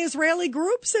 anti-Israeli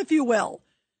groups, if you will.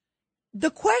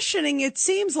 The questioning, it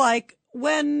seems like,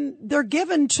 when they're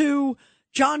given to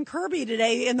John Kirby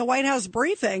today in the White House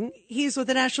briefing, he's with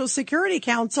the National Security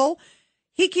Council.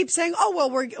 He keeps saying, oh,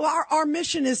 well, our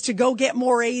mission is to go get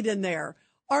more aid in there.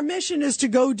 Our mission is to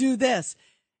go do this.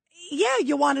 Yeah,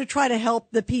 you want to try to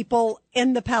help the people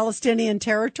in the Palestinian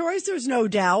territories. There's no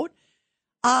doubt.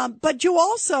 But you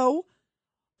also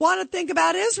want to think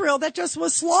about Israel that just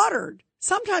was slaughtered.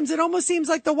 Sometimes it almost seems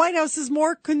like the White House is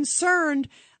more concerned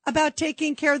about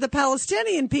taking care of the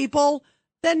Palestinian people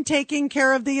than taking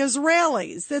care of the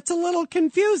Israelis. That's a little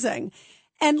confusing.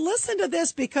 And listen to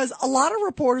this, because a lot of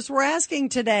reporters were asking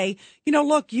today,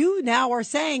 look, you now are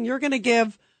saying you're going to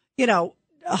give,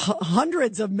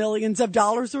 hundreds of millions of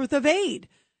dollars worth of aid.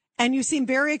 And you seem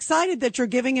very excited that you're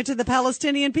giving it to the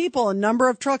Palestinian people. A number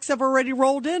of trucks have already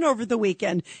rolled in over the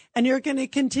weekend, and you're going to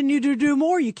continue to do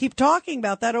more. You keep talking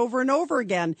about that over and over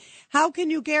again. How can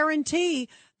you guarantee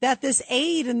that this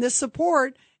aid and this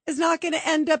support is not going to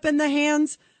end up in the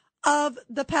hands of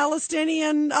the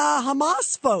Palestinian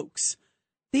Hamas folks?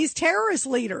 These terrorist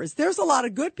leaders, there's a lot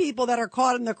of good people that are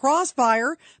caught in the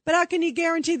crossfire, but how can you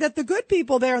guarantee that the good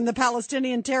people there in the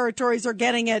Palestinian territories are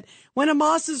getting it when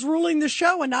Hamas is ruling the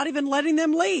show and not even letting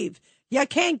them leave? You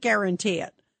can't guarantee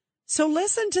it. So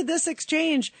listen to this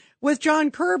exchange with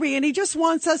John Kirby, and he just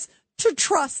wants us to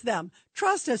trust them.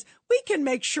 Trust us. We can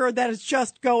make sure that it's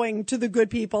just going to the good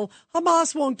people.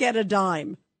 Hamas won't get a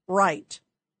dime. Right.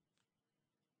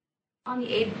 On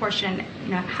the aid portion,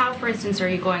 how, for instance, are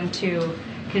you going to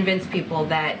convince people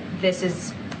that this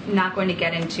is not going to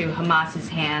get into Hamas's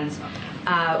hands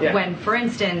when, for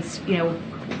instance,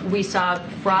 we saw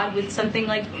fraud with something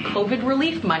like COVID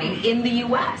relief money in the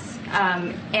U.S.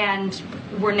 And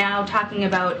we're now talking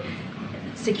about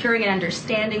securing an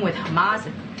understanding with Hamas,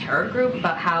 a terror group,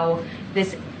 about how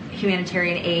this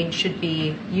humanitarian aid should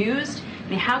be used. I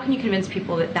mean, how can you convince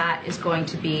people that that is going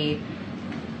to be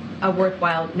a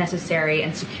worthwhile, necessary,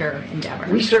 and secure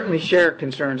endeavor? We certainly share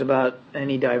concerns about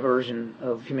any diversion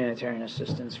of humanitarian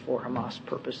assistance for Hamas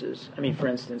purposes. I mean, for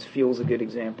instance, fuel's a good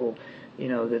example. We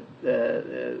know that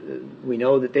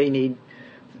they need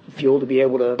fuel to be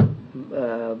able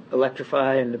to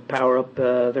electrify and to power up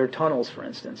their tunnels, for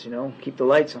instance. Keep the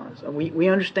lights on. So we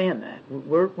understand that.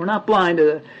 We're not blind to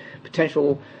the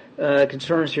potential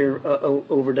concerns here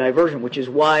over diversion, which is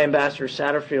why Ambassador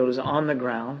Satterfield is on the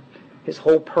ground. His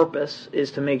whole purpose is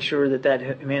to make sure that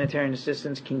humanitarian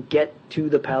assistance can get to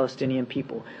the Palestinian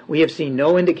people. We have seen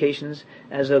no indications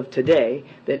as of today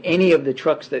that any of the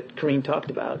trucks that Kareem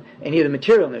talked about, any of the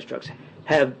material in those trucks,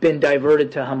 have been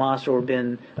diverted to Hamas or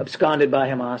been absconded by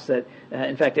Hamas. That,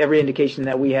 in fact, every indication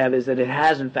that we have is that it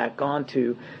has, in fact, gone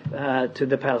to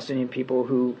the Palestinian people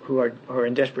who are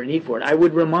in desperate need for it. I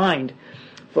would remind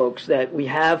folks that we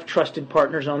have trusted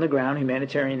partners on the ground,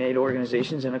 humanitarian aid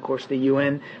organizations, and of course the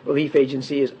UN Relief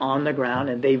Agency is on the ground,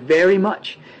 and they very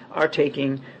much are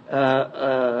taking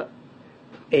a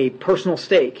personal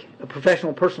stake, a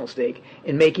professional personal stake,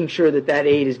 in making sure that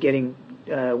aid is getting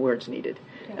where it's needed.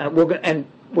 We're going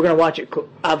to watch it.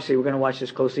 Obviously, we're going to watch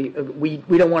this closely.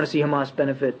 We don't want to see Hamas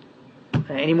benefit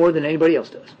any more than anybody else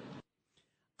does.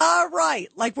 Right.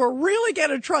 Like, we're really going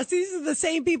to trust. These are the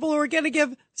same people who are going to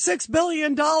give $6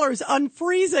 billion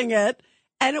unfreezing it.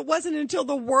 And it wasn't until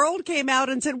the world came out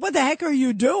and said, what the heck are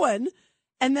you doing?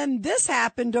 And then this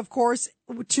happened, of course,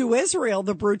 to Israel,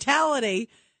 the brutality.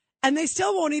 And they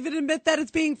still won't even admit that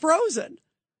it's being frozen.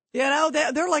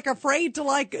 They're like afraid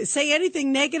to say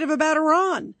anything negative about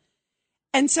Iran.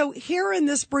 And so here in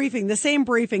this briefing, the same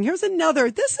briefing, here's another.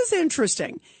 This is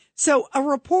interesting. So a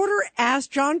reporter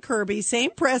asked John Kirby,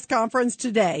 same press conference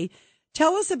today,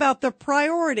 tell us about the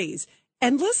priorities.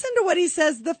 And listen to what he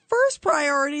says. The first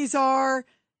priorities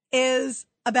is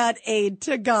about aid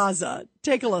to Gaza.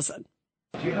 Take a listen.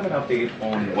 Do you have an update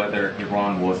on whether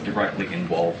Iran was directly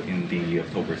involved in the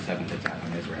October 7th attack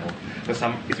on Israel? Because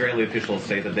some Israeli officials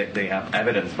say that they have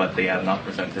evidence, but they have not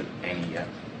presented any yet.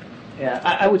 Yeah,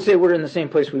 I would say we're in the same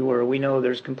place we were. We know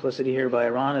there's complicity here by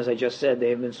Iran. As I just said,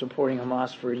 they have been supporting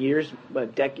Hamas for years, a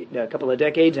couple of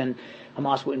decades, and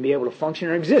Hamas wouldn't be able to function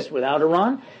or exist without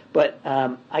Iran. But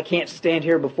I can't stand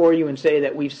here before you and say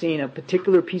that we've seen a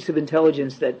particular piece of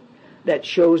intelligence that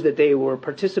shows that they were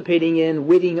participating in,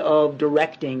 witting of,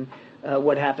 directing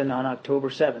what happened on October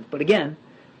 7th. But again,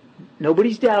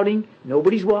 nobody's doubting,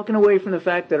 nobody's walking away from the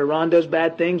fact that Iran does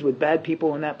bad things with bad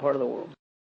people in that part of the world.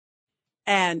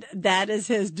 And that is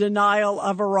his denial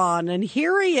of Iran. And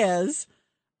here he is,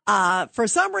 for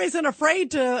some reason, afraid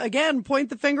to, again, point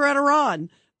the finger at Iran.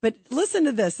 But listen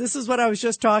to this. This is what I was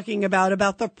just talking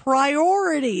about the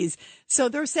priorities. So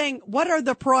they're saying, what are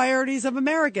the priorities of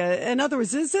America? In other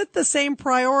words, is it the same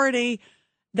priority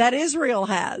that Israel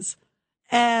has?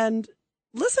 And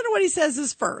listen to what he says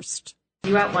is first.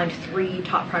 You outlined 3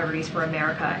 top priorities for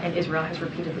America, and Israel has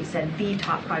repeatedly said the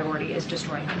top priority is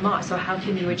destroying Hamas. So how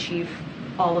can you achieve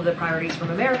all of the priorities from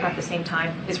America at the same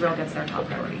time Israel gets their top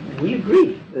priority? We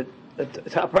agree that the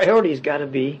top priority has got to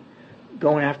be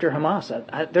going after Hamas.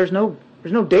 There's no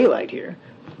daylight here.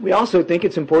 We also think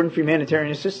it's important for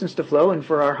humanitarian assistance to flow and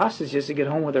for our hostages to get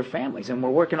home with their families, and we're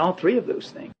working all 3 of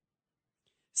those things.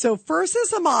 So first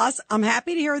is Hamas. I'm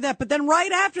happy to hear that. But then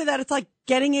right after that, it's like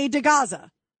getting aid to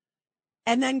Gaza.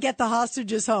 And then get the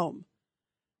hostages home.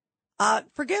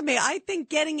 Forgive me. I think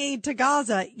getting aid to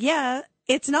Gaza, yeah,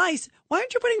 it's nice. Why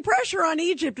aren't you putting pressure on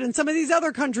Egypt and some of these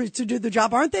other countries to do the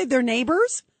job? Aren't they their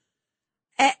neighbors?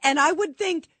 And I would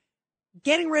think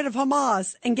getting rid of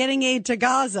Hamas and getting aid to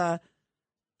Gaza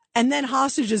and then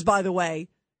hostages, by the way,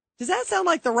 does that sound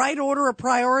like the right order of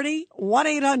priority?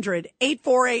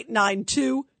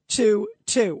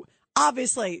 1-800-848-9222.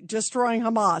 Obviously, destroying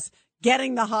Hamas,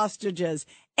 getting the hostages.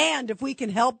 And if we can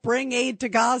help bring aid to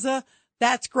Gaza,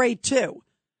 that's great too.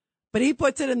 But he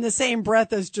puts it in the same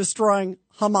breath as destroying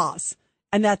Hamas.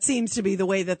 And that seems to be the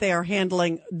way that they are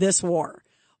handling this war.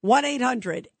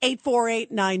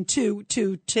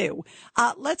 1-800-848-9222.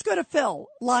 Let's go to Phil,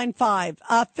 line 5.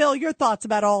 Phil, your thoughts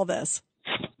about all this.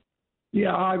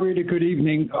 Yeah, hi, Rita. Good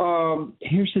evening.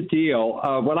 Here's the deal.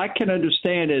 What I can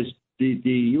understand is the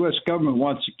U.S. government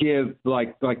wants to give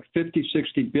like 50,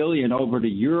 60 billion over to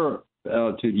Europe,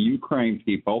 to the Ukraine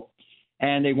people,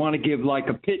 and they want to give like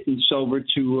a pittance over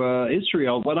to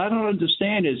Israel. What I don't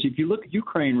understand is if you look at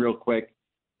Ukraine real quick,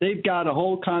 they've got a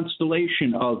whole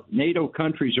constellation of NATO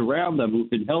countries around them who've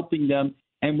been helping them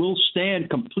and will stand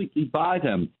completely by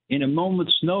them in a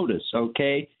moment's notice,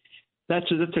 okay? That's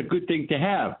a good thing to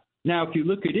have. Now, if you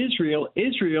look at Israel,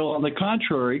 on the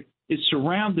contrary, is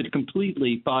surrounded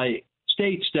completely by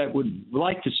states that would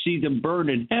like to see them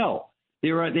burn in hell. They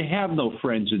have no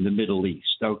friends in the Middle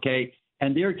East, okay?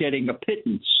 And they're getting a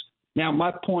pittance. Now,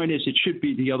 my point is it should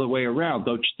be the other way around.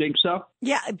 Don't you think so?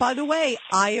 Yeah, by the way,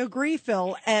 I agree,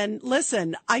 Phil. And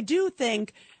listen, I do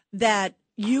think that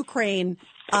Ukraine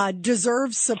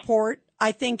deserves support.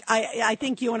 I think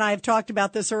you and I have talked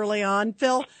about this early on,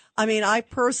 Phil. I mean, I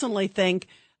personally think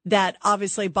that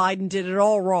obviously Biden did it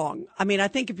all wrong. I mean, I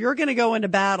think if you're going to go into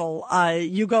battle,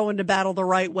 you go into battle the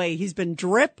right way. He's been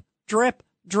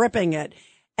dripping it.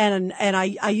 And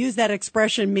I use that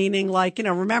expression meaning like,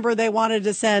 remember they wanted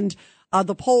to send,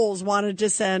 the Poles wanted to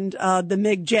send, the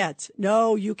MiG jets.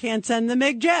 No, you can't send the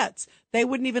MiG jets. They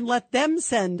wouldn't even let them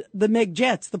send the MiG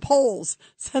jets. The Poles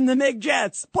send the MiG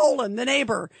jets. Poland, the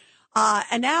neighbor.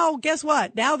 And now, guess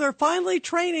what? Now they're finally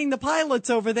training the pilots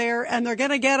over there, and they're going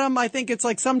to get them, I think it's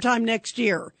like sometime next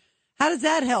year. How does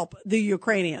that help the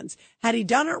Ukrainians? Had he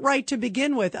done it right to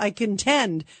begin with, I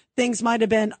contend things might have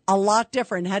been a lot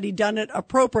different had he done it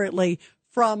appropriately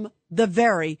from the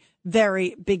very,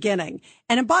 very beginning.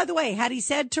 And by the way, had he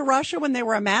said to Russia when they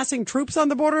were amassing troops on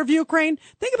the border of Ukraine,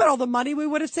 think about all the money we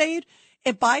would have saved.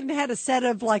 If Biden had a set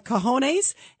of like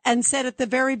cojones and said at the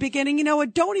very beginning, you know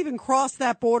what, don't even cross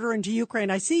that border into Ukraine.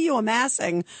 I see you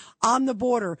amassing on the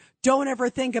border. Don't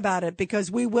ever think about it because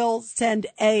we will send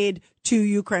aid to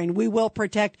Ukraine. We will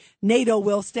protect. NATO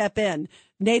will step in.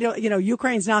 NATO,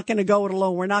 Ukraine's not going to go it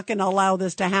alone. We're not going to allow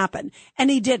this to happen.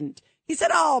 And he didn't. He said,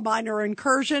 minor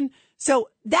incursion. So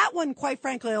that one, quite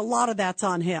frankly, a lot of that's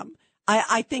on him.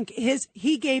 I think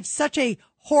he gave such a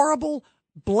horrible,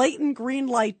 blatant green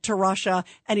light to Russia,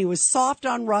 and he was soft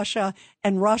on Russia,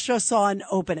 and Russia saw an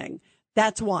opening.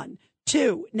 That's one.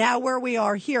 Two, now where we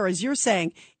are here, as you're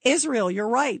saying, Israel, you're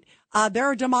right.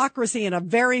 They're a democracy in a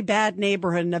very bad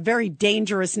neighborhood, in a very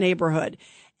dangerous neighborhood,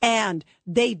 and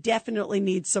they definitely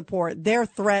need support. Their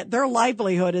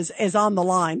livelihood is on the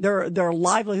line. Their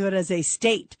livelihood as a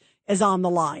state is on the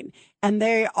line, and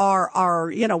they are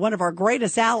one of our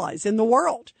greatest allies in the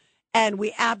world. And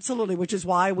we absolutely, which is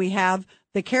why we have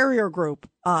the carrier group.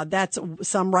 That's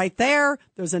some right there.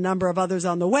 There's a number of others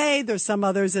on the way. There's some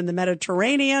others in the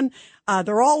Mediterranean.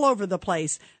 They're all over the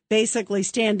place, basically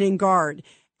standing guard.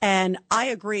 And I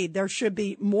agree there should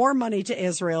be more money to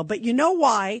Israel. But you know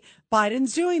why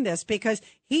Biden's doing this? Because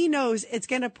he knows it's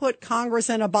going to put Congress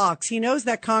in a box. He knows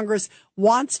that Congress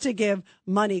wants to give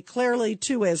money clearly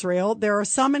to Israel. There are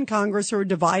some in Congress who are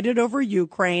divided over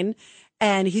Ukraine.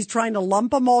 And he's trying to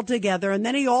lump them all together. And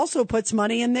then he also puts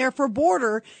money in there for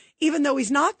border, even though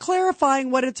he's not clarifying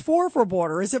what it's for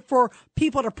border. Is it for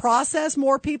people to process,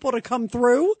 more people to come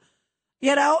through?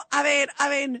 I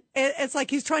mean, it's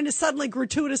like he's trying to suddenly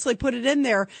gratuitously put it in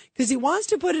there because he wants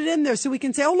to put it in there so we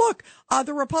can say, oh, look,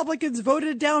 the Republicans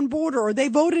voted down border, or they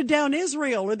voted down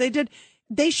Israel, or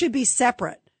they should be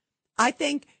separate. I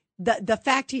think the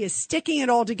fact he is sticking it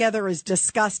all together is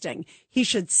disgusting. He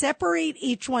should separate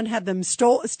each one, have them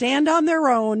stand on their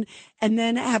own, and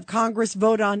then have Congress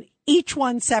vote on each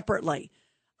one separately.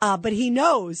 But he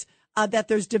knows that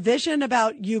there's division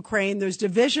about Ukraine. There's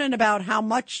division about how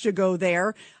much to go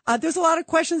there. There's a lot of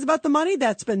questions about the money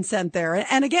that's been sent there.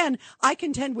 And again, I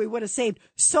contend we would have saved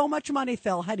so much money,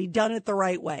 Phil, had he done it the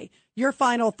right way. Your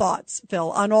final thoughts,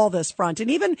 Phil, on all this front.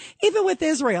 And even with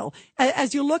Israel,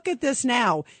 as you look at this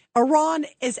now, Iran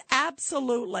is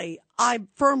absolutely, I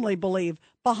firmly believe,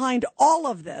 behind all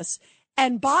of this.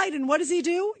 And Biden, what does he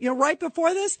do? Right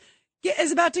before this,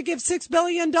 is about to give $6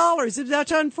 billion. Is about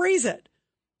to unfreeze it.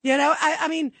 I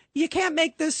mean, you can't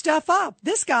make this stuff up.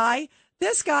 This guy,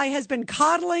 This guy has been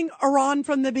coddling Iran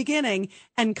from the beginning,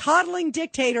 and coddling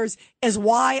dictators is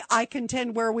why I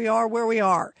contend where we are where we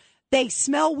are. They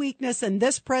smell weakness in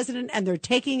this president, and they're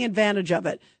taking advantage of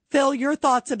it. Phil, your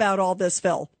thoughts about all this,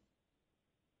 Phil?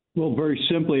 Well, very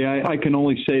simply, I can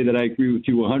only say that I agree with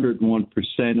you 101%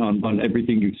 on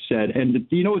everything you said. And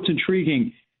you know what's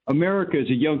intriguing? America is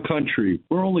a young country.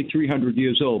 We're only 300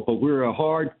 years old, but we're a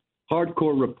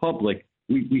hardcore republic.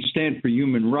 We stand for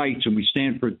human rights, and we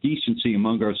stand for decency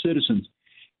among our citizens.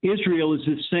 Israel is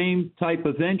the same type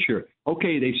of venture.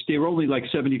 Okay, they're only like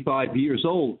 75 years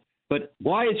old, but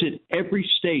why is it every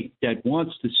state that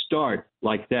wants to start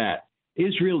like that?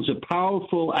 Israel is a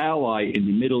powerful ally in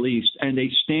the Middle East, and they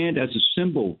stand as a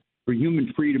symbol for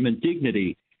human freedom and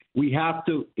dignity. We have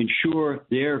to ensure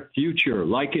their future,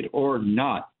 like it or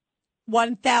not.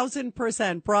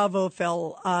 1,000%. Bravo,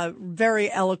 Phil.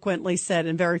 Very eloquently said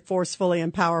and very forcefully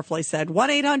and powerfully said.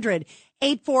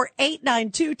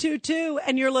 1-800-848-9222.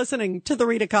 And you're listening to The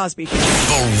Rita Cosby Show.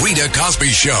 The Rita Cosby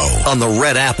Show on the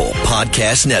Red Apple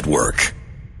Podcast Network.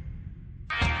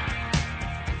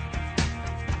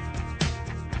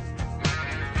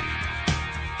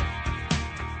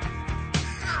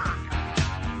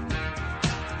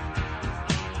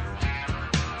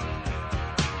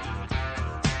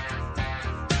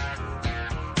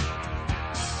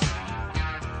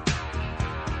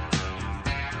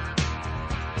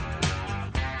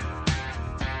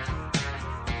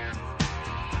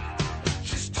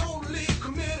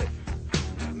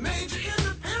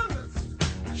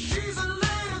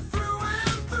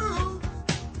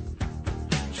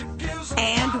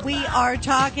 And we are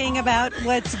talking about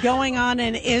what's going on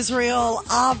in Israel.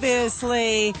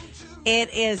 Obviously,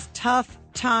 it is tough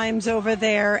times over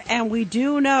there. And we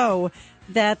do know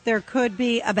that there could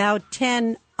be about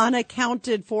 10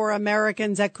 unaccounted for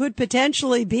Americans that could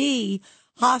potentially be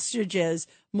hostages.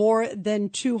 More than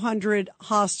 200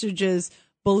 hostages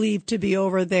believed to be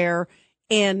over there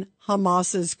in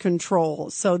Hamas's control.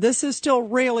 So this is still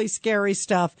really scary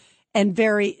stuff and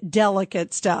very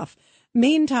delicate stuff.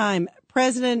 Meantime,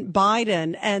 President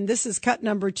Biden, and this is cut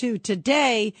number 2,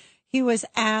 today he was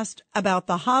asked about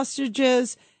the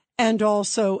hostages and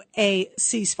also a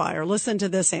ceasefire. Listen to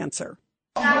this answer.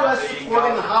 The U.S.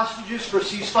 supporting the hostages for a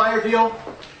ceasefire deal?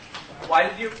 Why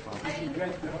did you? We should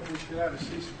have a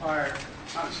ceasefire.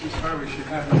 Not a ceasefire, we should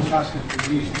have those hostages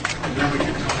released. Then we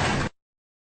can talk.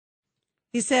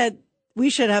 He said we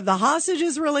should have the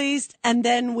hostages released and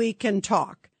then we can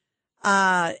talk.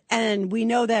 And we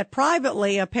know that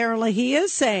privately, apparently he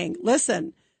is saying,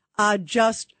 listen,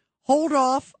 just hold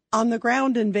off on the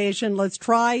ground invasion. Let's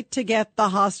try to get the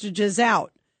hostages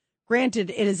out. Granted,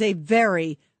 it is a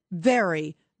very,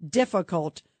 very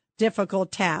difficult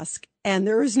task. And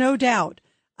there is no doubt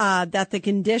that the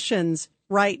conditions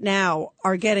right now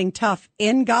are getting tough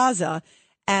in Gaza,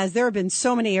 as there have been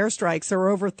so many airstrikes. There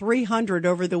were over 300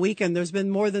 over the weekend. There's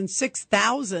been more than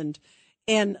 6,000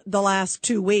 in the last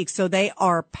 2 weeks. So they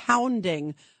are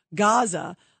pounding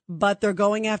Gaza, but they're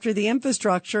going after the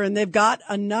infrastructure, and they've got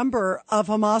a number of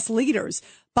Hamas leaders.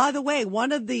 By the way,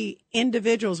 one of the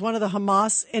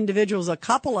Hamas individuals, a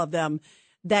couple of them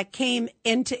that came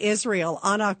into Israel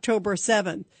on October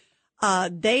 7th,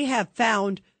 they have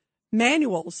found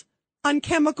manuals on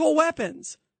chemical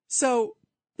weapons. So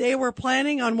they were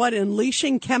planning on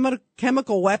unleashing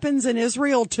chemical weapons in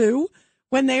Israel too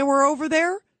when they were over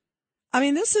there. I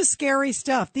mean, this is scary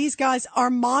stuff. These guys are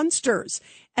monsters,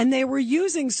 and they were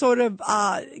using sort of,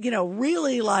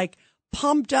 really like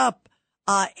pumped up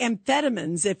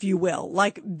amphetamines, if you will,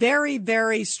 like very,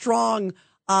 very strong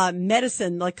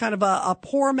medicine, like kind of a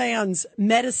poor man's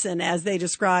medicine, as they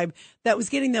describe, that was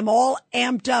getting them all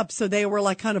amped up. So they were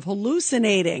like kind of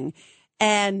hallucinating.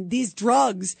 And these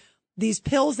drugs, these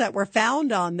pills that were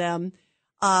found on them,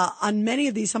 on many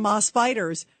of these Hamas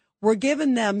fighters, were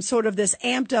giving them sort of this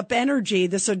amped up energy,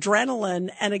 this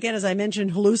adrenaline. And again, as I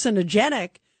mentioned,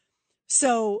 hallucinogenic.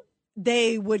 So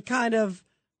they would kind of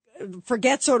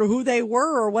forget sort of who they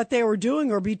were or what they were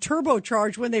doing, or be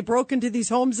turbocharged when they broke into these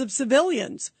homes of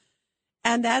civilians.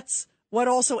 And that's what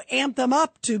also amped them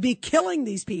up to be killing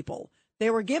these people.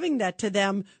 They were giving that to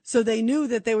them so they knew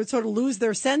that they would sort of lose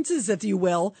their senses, if you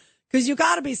will, because you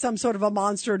got to be some sort of a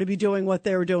monster to be doing what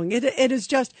they were doing. It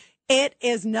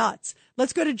is nuts.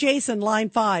 Let's go to Jason, line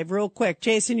 5, real quick.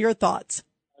 Jason, your thoughts.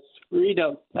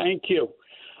 Rita, thank you.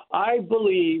 I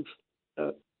believe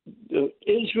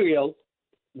Israel,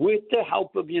 with the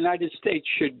help of the United States,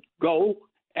 should go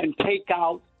and take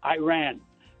out Iran.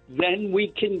 Then we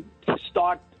can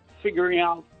start figuring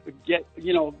out,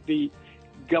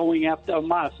 going after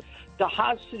Hamas. The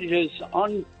hostages,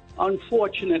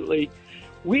 unfortunately,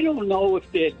 we don't know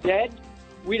if they're dead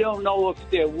We don't know if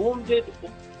they're wounded.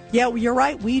 Yeah, you're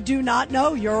right. We do not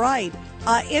know. You're right.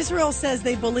 Israel says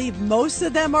they believe most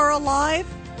of them are alive.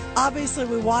 Obviously,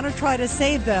 we want to try to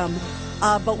save them,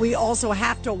 but we also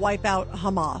have to wipe out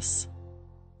Hamas.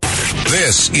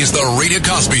 This is the Rita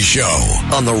Cosby Show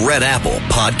on the Red Apple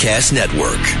Podcast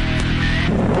Network.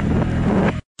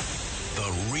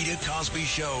 The Rita Cosby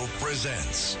Show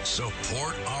presents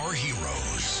Support Our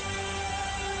Heroes.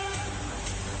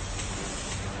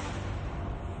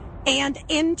 And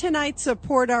in tonight's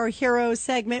Support Our Heroes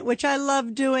segment, which I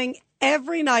love doing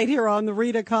every night here on the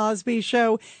Rita Cosby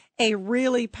Show, a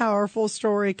really powerful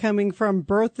story coming from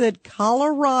Berthoud,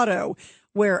 Colorado,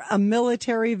 where a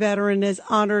military veteran is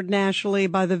honored nationally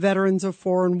by the Veterans of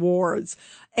Foreign Wars.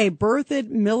 A Berthoud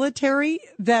military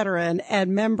veteran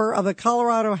and member of the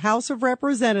Colorado House of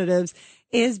Representatives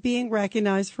is being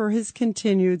recognized for his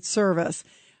continued service.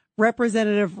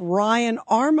 Representative Ryan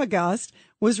Armagust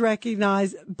was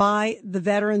recognized by the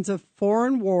Veterans of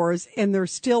Foreign Wars in their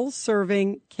Still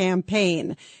Serving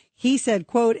campaign. He said,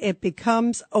 quote, "It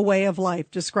becomes a way of life,"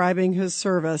 describing his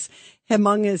service.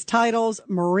 Among his titles,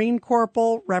 Marine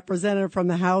Corporal, representative from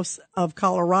the House of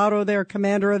Colorado there,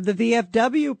 commander of the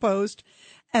VFW post,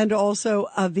 and also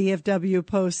a VFW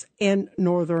post in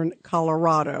northern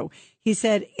Colorado. He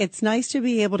said, "It's nice to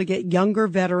be able to get younger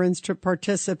veterans to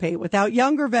participate. Without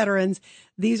younger veterans,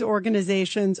 these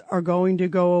organizations are going to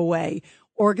go away.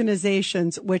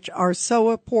 Organizations which are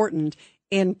so important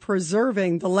in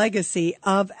preserving the legacy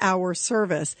of our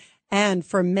service and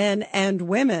for men and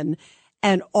women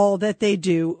and all that they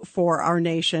do for our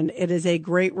nation. It is a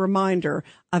great reminder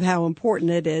of how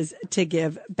important it is to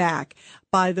give back."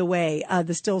 By the way,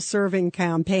 the Still Serving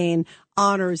campaign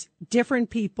honors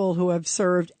different people who have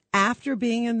served after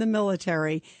being in the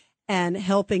military and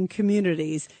helping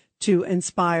communities to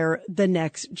inspire the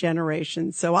next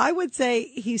generation. So I would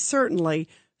say he certainly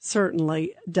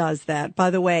does that. By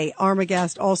the way,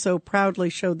 Armagast also proudly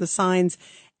showed the signs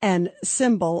and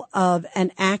symbol of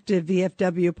an active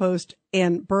VFW post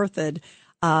in Berthoud.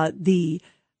 The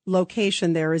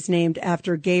location there is named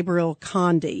after Gabriel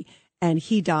Condi, and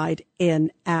he died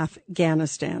in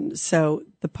Afghanistan. So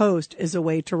the post is a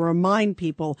way to remind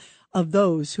people of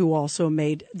those who also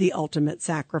made the ultimate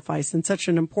sacrifice, and such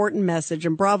an important message.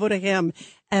 And bravo to him.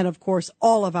 And of course,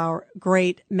 all of our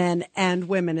great men and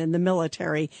women in the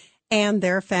military and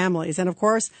their families. And of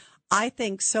course, I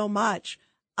think so much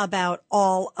about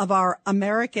all of our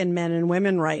American men and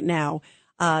women right now.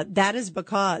 That is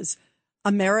because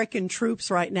American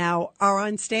troops right now are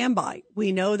on standby.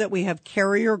 We know that we have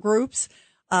carrier groups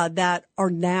that are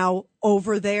now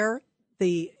over there.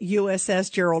 The USS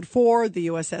Gerald Ford, the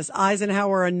USS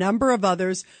Eisenhower, a number of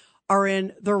others are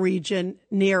in the region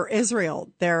near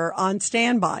Israel. They're on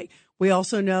standby. We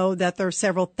also know that there are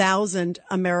several thousand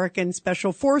American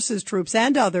Special Forces troops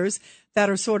and others that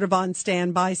are sort of on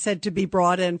standby, said to be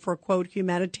brought in for, quote,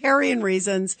 humanitarian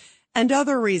reasons and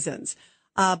other reasons.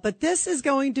 But this is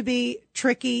going to be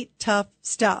tricky, tough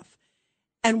stuff.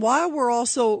 And while we're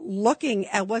also looking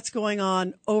at what's going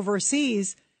on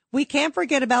overseas, we can't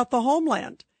forget about the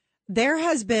homeland. There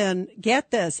has been,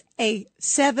 get this, a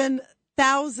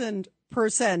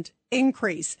 7,000%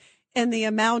 increase in the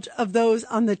amount of those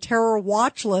on the terror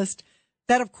watch list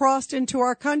that have crossed into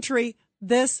our country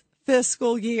this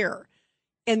fiscal year.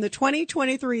 In the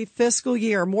 2023 fiscal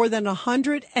year, more than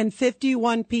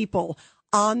 151 people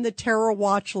on the terror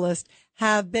watch list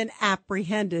have been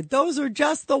apprehended. Those are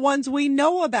just the ones we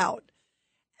know about.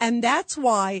 And that's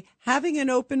why having an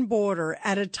open border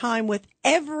at a time with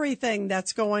everything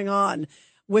that's going on,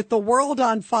 with the world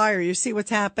on fire, you see what's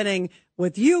happening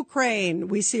with Ukraine.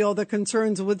 We see all the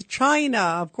concerns with China,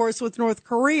 of course, with North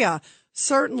Korea,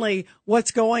 certainly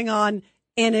what's going on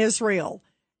in Israel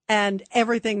and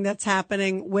everything that's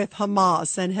happening with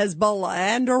Hamas and Hezbollah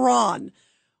and Iran.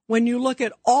 When you look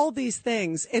at all these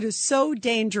things, it is so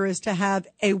dangerous to have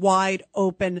a wide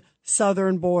open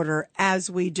southern border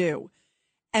as we do.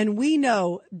 And we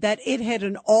know that it hit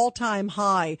an all-time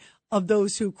high of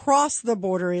those who crossed the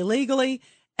border illegally.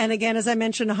 And again, as I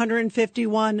mentioned,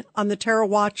 151 on the terror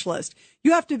watch list.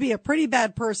 You have to be a pretty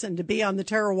bad person to be on the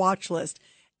terror watch list.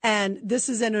 And this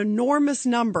is an enormous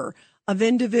number of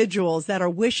individuals that are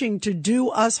wishing to do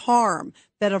us harm,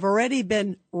 that have already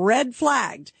been red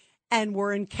flagged and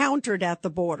were encountered at the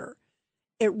border.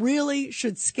 It really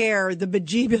should scare the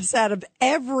bejeebus out of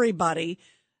everybody,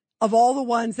 of all the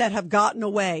ones that have gotten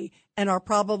away and are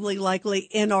probably likely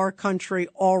in our country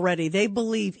already. They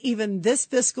believe even this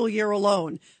fiscal year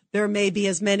alone, there may be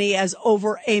as many as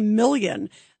over 1 million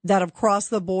that have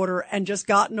crossed the border and just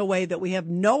gotten away that we have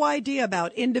no idea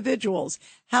about individuals.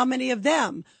 How many of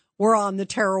them were on the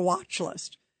terror watch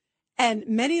list. And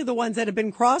many of the ones that have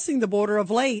been crossing the border of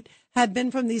late have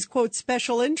been from these, quote,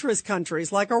 special interest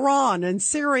countries like Iran and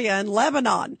Syria and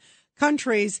Lebanon,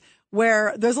 countries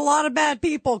where there's a lot of bad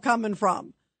people coming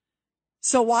from.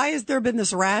 So why has there been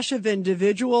this rash of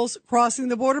individuals crossing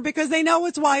the border? Because they know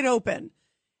it's wide open.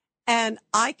 And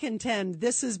I contend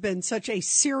this has been such a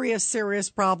serious,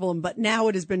 serious problem, but now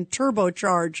it has been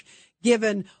turbocharged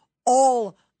given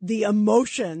all the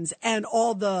emotions and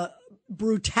all the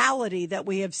brutality that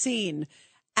we have seen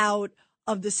out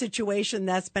of the situation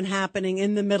that's been happening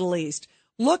in the Middle East.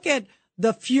 Look at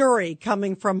the fury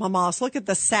coming from Hamas. Look at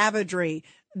the savagery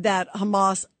that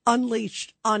Hamas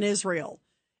unleashed on Israel.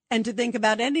 And to think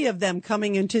about any of them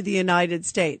coming into the United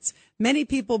States. Many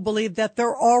people believe that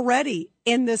they're already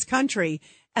in this country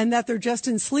and that they're just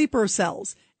in sleeper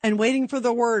cells and waiting for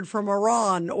the word from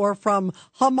Iran or from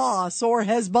Hamas or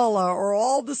Hezbollah or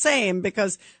all the same,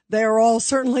 because they're all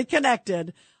certainly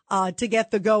connected, to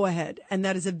get the go-ahead. And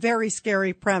that is a very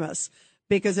scary premise,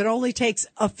 because it only takes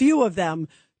a few of them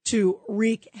to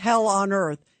wreak hell on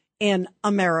earth in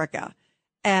America.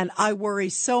 And I worry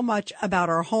so much about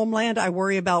our homeland. I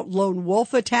worry about lone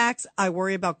wolf attacks. I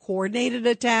worry about coordinated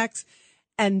attacks.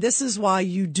 And this is why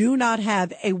you do not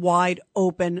have a wide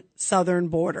open southern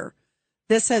border.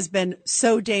 This has been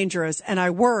so dangerous, and I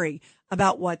worry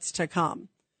about what's to come.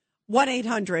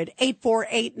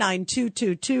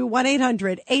 1-800-848-9222,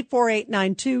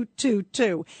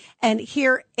 1-800-848-9222. And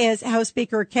here is House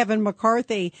Speaker Kevin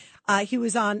McCarthy. He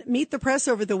was on Meet the Press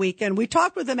over the weekend. We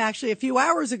talked with him actually a few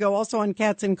hours ago, also on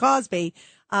Katz and Cosby.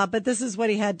 But this is what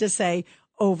he had to say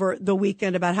over the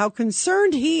weekend about how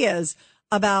concerned he is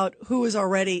about who is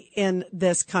already in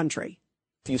this country.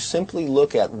 If you simply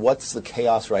look at what's the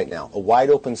chaos right now, a wide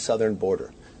open southern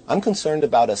border, I'm concerned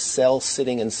about a cell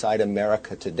sitting inside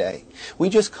America today. We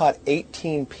just caught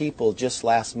 18 people just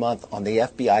last month on the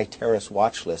FBI terrorist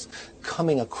watch list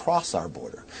coming across our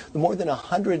border. More than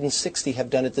 160 have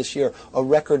done it this year, a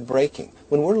record breaking.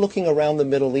 When we're looking around the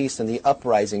Middle East and the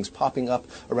uprisings popping up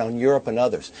around Europe and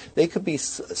others, they could be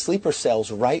sleeper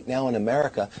cells right now in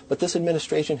America, but this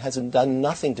administration hasn't done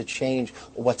nothing to change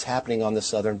what's happening on the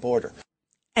southern border.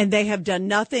 And they have done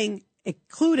nothing,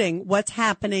 including what's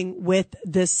happening with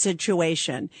this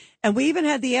situation. And we even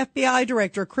had the FBI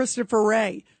director, Christopher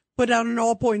Wray, put out an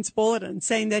all-points bulletin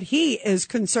saying that he is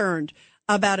concerned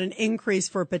about an increase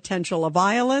for potential of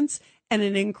violence and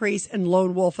an increase in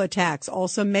lone wolf attacks.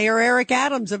 Also, Mayor Eric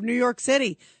Adams of New York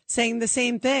City saying the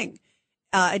same thing.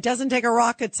 It doesn't take a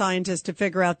rocket scientist to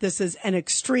figure out this is an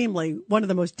extremely, one of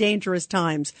the most dangerous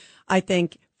times, I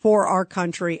think, for our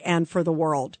country and for the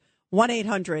world.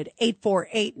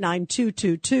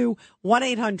 1-800-848-9222,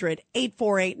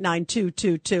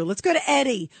 1-800-848-9222. Let's go to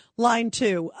Eddie, line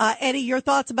 2. Eddie, your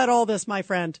thoughts about all this, my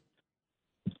friend?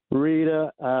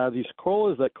 Rita, these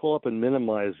callers that call up and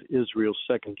minimize Israel's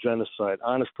second genocide,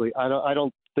 honestly, I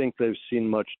don't think they've seen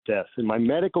much death. In my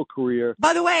medical career...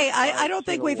 By the way, I don't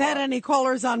think we've had any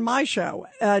callers on my show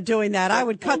doing that. I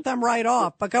would cut them right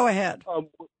off, but go ahead.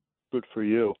 Good for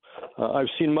you. I've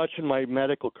seen much in my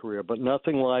medical career, but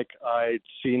nothing like I'd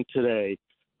seen today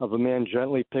of a man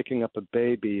gently picking up a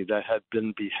baby that had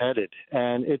been beheaded.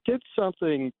 And it did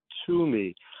something to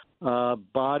me,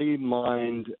 body,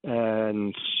 mind,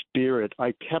 and spirit.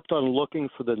 I kept on looking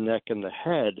for the neck and the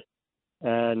head,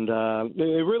 and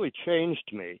it really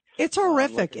changed me. It's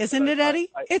horrific, isn't it, Eddie?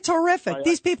 It's horrific.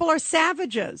 These people are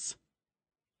savages.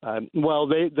 Well,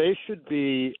 they should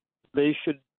be. They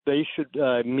should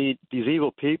meet these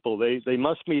evil people. They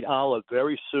must meet Allah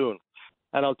very soon.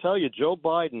 And I'll tell you, Joe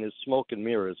Biden is smoke and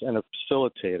mirrors and a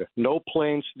facilitator. No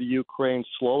planes to the Ukraine,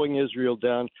 slowing Israel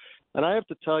down. And I have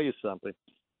to tell you something.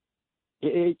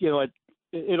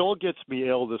 It all gets me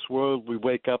ill, this world we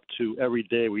wake up to every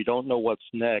day. We don't know what's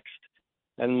next.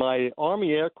 And my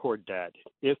Army Air Corps dad,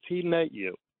 if he met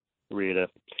you, Rita,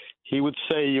 he would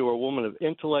say you were a woman of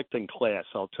intellect and class,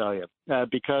 I'll tell you.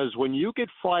 Because when you get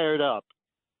fired up,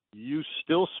 you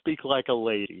still speak like a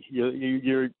lady.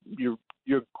 You're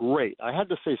great. I had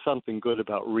to say something good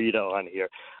about Rita on here,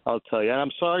 I'll tell you. And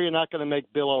I'm sorry you're not going to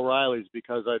make Bill O'Reilly's,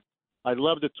 because I'd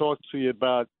love to talk to you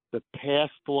about the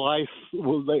past life,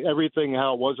 everything,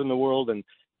 how it was in the world and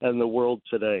the world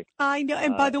today. I know.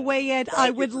 And by the way, Ed, I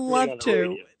would love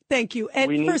to. Thank you. Ed,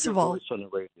 first of all,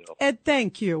 Ed,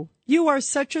 thank you. You are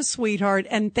such a sweetheart,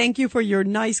 and thank you for your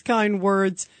nice, kind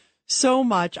words. So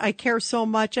much. I care so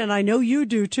much, and I know you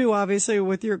do too, obviously,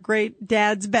 with your great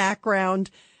dad's background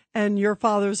and your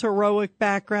father's heroic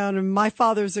background and my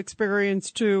father's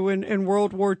experience too in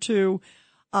World War II.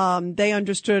 they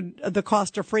understood the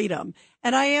cost of freedom.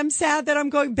 And I am sad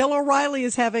that Bill O'Reilly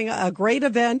is having a great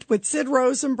event with Sid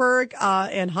Rosenberg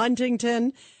in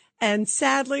Huntington. And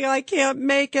sadly, I can't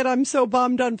make it. I'm so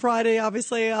bummed on Friday.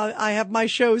 Obviously, I have my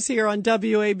shows here on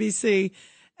WABC,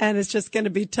 and it's just going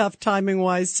to be tough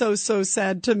timing-wise. So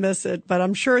sad to miss it. But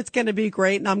I'm sure it's going to be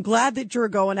great, and I'm glad that you're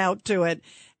going out to it.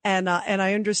 And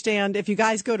I understand if you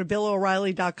guys go to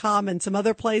BillO'Reilly.com and some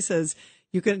other places,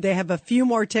 they have a few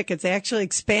more tickets. They actually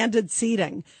expanded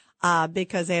seating,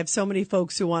 because they have so many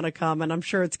folks who want to come, and I'm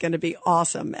sure it's going to be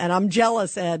awesome. And I'm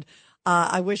jealous, Ed.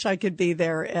 I wish I could be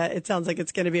there. It sounds like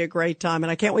it's going to be a great time, and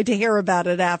I can't wait to hear about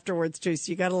it afterwards too.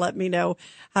 So you got to let me know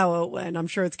how it went. I'm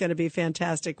sure it's going to be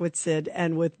fantastic with Sid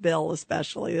and with Bill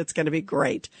especially. It's going to be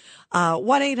great.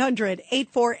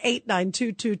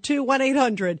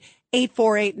 1-800-848-9222.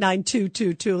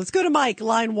 1-800-848-9222. Let's go to Mike,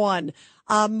 line 1.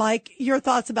 Mike, your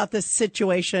thoughts about this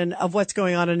situation of what's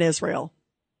going on in Israel?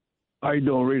 How you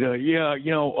doing, Rita? Yeah,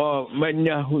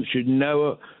 Netanyahu should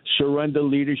never surrender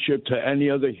leadership to any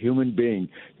other human being.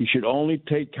 He should only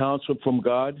take counsel from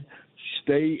God,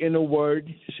 stay in the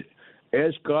Word,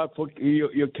 ask God for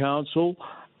your counsel,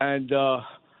 and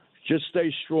just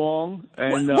stay strong.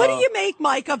 And what do you make,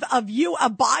 Mike, of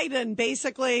Biden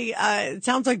basically, it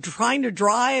sounds like trying to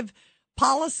drive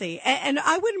policy? And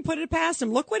I wouldn't put it past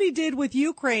him. Look what he did with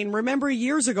Ukraine. Remember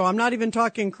years ago, I'm not even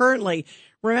talking currently.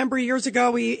 Remember years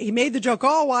ago, he made the joke,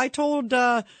 I told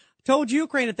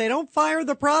Ukraine if they don't fire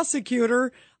the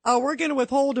prosecutor, we're going to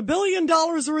withhold $1 billion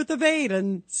worth of aid.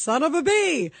 And son of a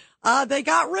bee, they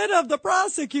got rid of the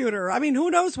prosecutor. I mean, who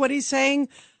knows what he's saying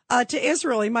to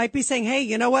Israel? He might be saying, hey,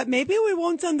 you know what? Maybe we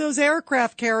won't send those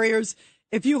aircraft carriers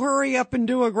if you hurry up and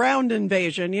do a ground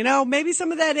invasion. Maybe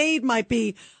some of that aid might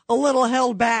be a little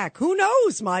held back. Who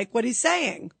knows, Mike, what he's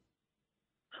saying?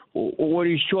 What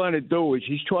he's trying to do is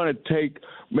he's trying to take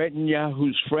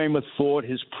Netanyahu's frame of thought,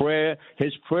 his prayer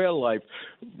life.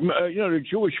 The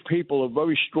Jewish people are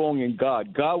very strong in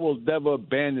God. God will never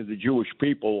abandon the Jewish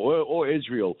people or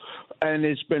Israel, and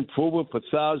it's been proven for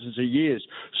thousands of years.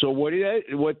 So what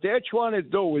they're trying to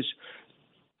do is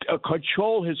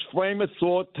control his frame of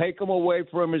thought, take him away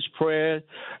from his prayer,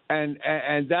 and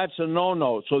that's a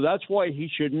no-no. So that's why he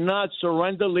should not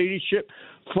surrender leadership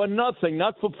for nothing,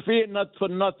 not for fear, not for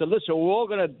nothing. Listen, we're all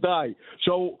going to die.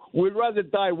 So we'd rather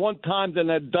die one time than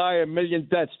die a million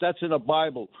deaths. That's in the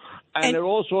Bible. And it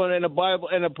also in the Bible,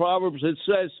 in the Proverbs, it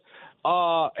says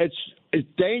it's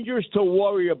dangerous to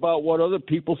worry about what other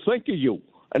people think of you.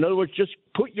 In other words, just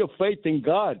put your faith in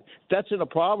God. That's in the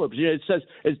Proverbs. It says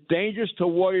it's dangerous to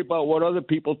worry about what other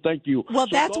people think of you. Well,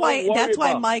 that's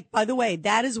why, Mike, by the way,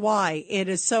 that is why it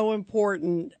is so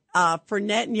important for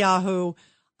Netanyahu,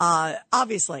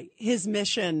 obviously, his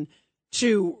mission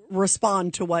to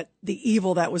respond to what the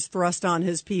evil that was thrust on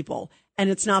his people. And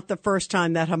it's not the first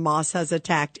time that Hamas has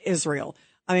attacked Israel.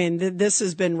 I mean, this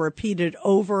has been repeated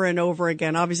over and over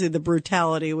again. Obviously, the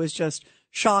brutality was just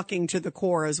shocking to the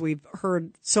core, as we've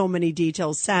heard so many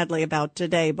details, sadly, about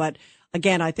today. But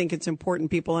again, I think it's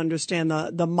important people understand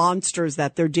the monsters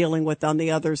that they're dealing with on the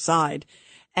other side.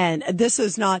 And this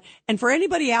is not, and for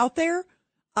anybody out there,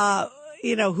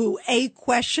 who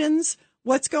questions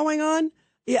what's going on,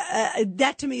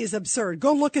 that to me is absurd.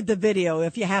 Go look at the video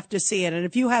if you have to see it. And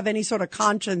if you have any sort of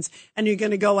conscience and you're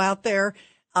going to go out there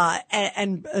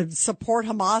and support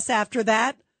Hamas after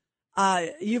that,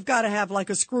 you've got to have like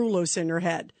a screw loose in your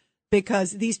head,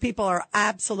 because these people are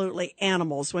absolutely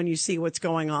animals when you see what's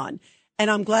going on. And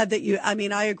I'm glad that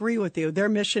I agree with you. Their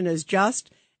mission is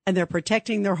just, and they're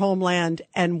protecting their homeland.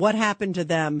 And what happened to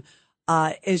them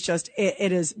is just,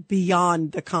 it is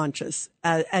beyond the conscious,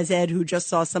 as Ed, who just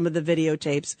saw some of the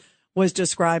videotapes, was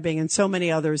describing, and so many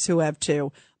others who have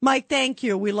too. Mike, thank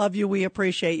you. We love you. We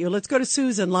appreciate you. Let's go to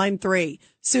Susan, line 3.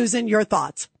 Susan, your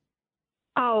thoughts.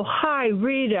 Oh, hi,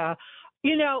 Rita.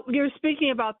 You're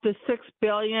speaking about the $6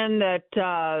 billion that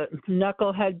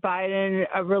knucklehead Biden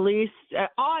released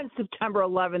on September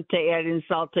 11th to add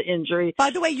insult to injury.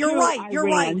 By the way, you're right.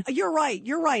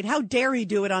 How dare he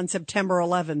do it on September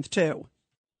 11th, too?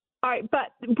 All right,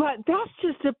 but that's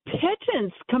just a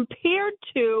pittance compared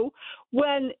to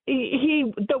when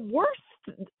he's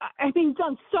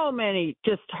done so many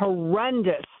just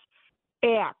horrendous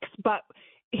acts, but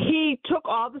he took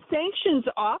all the sanctions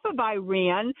off of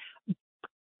Iran.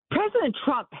 President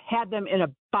Trump had them in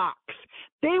a box.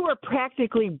 They were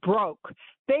practically broke.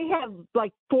 They had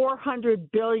like $400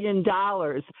 billion.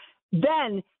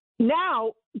 Then,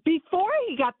 now, before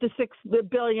he got the $6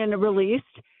 billion released,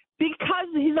 because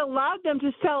he's allowed them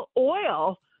to sell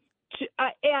oil,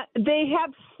 and they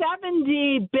have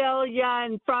 $70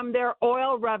 billion from their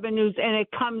oil revenues, and it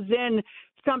comes in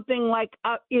something like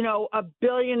 $1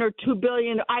 billion or $2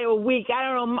 billion a week.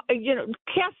 I don't know.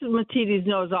 Cassimatidis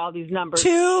knows all these numbers.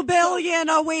 $2 billion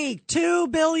a week.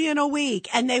 $2 billion a week,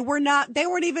 and they weren't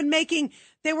even making.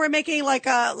 They were making like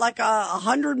a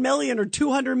 100 million or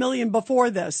 200 million before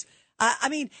this.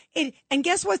 And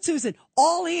guess what, Susan?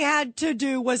 All he had to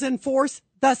do was enforce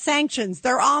the sanctions.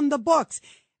 They're on the books.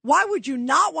 Why would you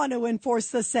not want to enforce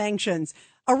the sanctions?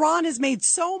 Iran has made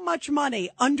so much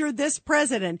money under this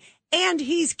president, and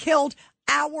he's killed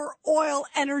our oil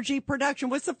energy production.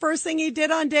 What's the first thing he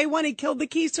did on day one? He killed the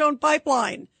Keystone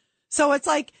Pipeline. So it's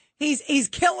like he's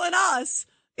killing us.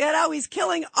 He's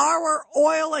killing our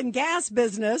oil and gas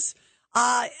business.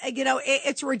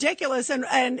 It's ridiculous.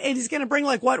 And he's going to bring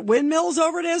windmills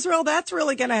over to Israel. That's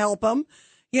really going to help him,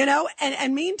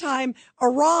 and meantime,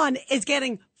 Iran is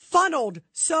getting funneled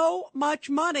so much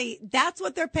money. That's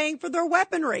what they're paying for their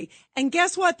weaponry. And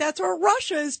guess what? That's where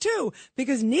Russia is too,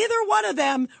 because neither one of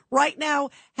them right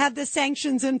now have the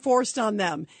sanctions enforced on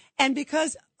them. And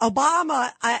because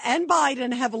Obama and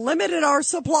Biden have limited our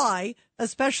supply,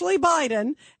 especially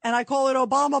Biden, and I call it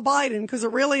Obama Biden because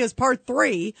it really is part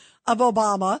 3 of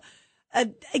Obama.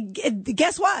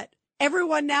 Guess what?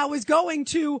 Everyone now is going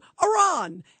to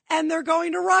Iran and they're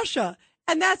going to Russia.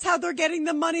 And that's how they're getting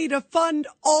the money to fund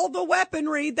all the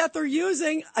weaponry that they're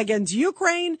using against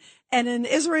Ukraine and in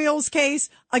Israel's case,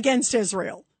 against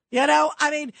Israel.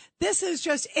 This is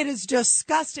it is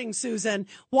disgusting, Susan.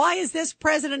 Why is this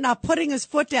president not putting his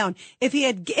foot down? If he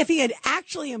had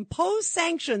actually imposed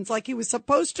sanctions like he was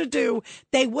supposed to do,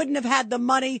 they wouldn't have had the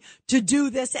money to do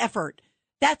this effort.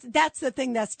 That's the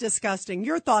thing that's disgusting.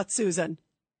 Your thoughts, Susan?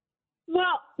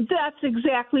 Well, that's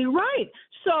exactly right.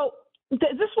 So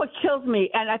this is what kills me.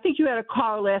 And I think you had a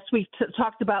call last week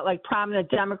talked about prominent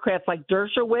Democrats like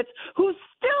Dershowitz, who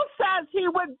still says he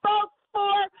would vote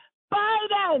for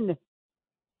Biden.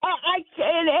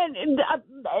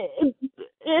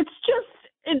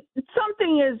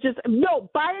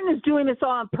 Biden is doing this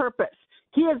all on purpose.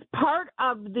 He is part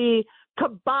of the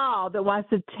cabal that wants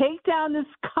to take down this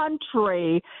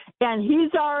country, and he's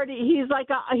going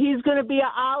to be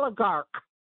an oligarch.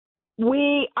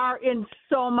 We are in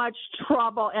so much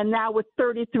trouble, and now with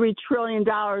 $33 trillion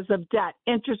of debt,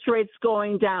 interest rates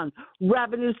going down,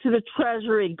 revenues to the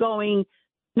Treasury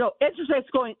interest rates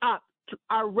going up,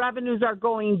 our revenues are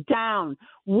going down.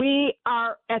 We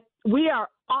are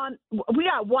 1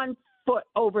 foot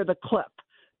over the cliff.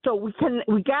 So we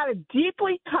got to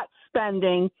deeply cut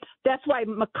spending. That's why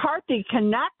McCarthy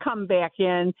cannot come back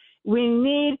in. We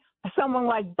need someone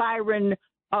like Byron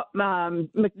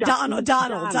Donalds.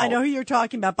 I know who you're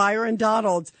talking about, Byron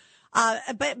Donalds.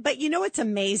 But it's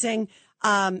amazing.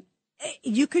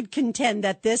 You could contend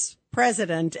that this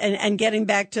president, and getting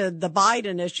back to the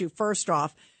Biden issue, first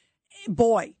off,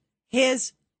 boy,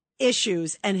 his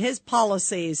issues and his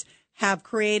policies have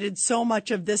created so much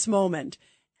of this moment.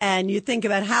 And you think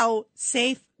about how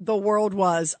safe the world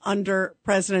was under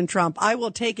President Trump. I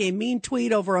will take a mean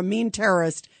tweet over a mean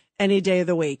terrorist any day of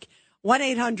the week.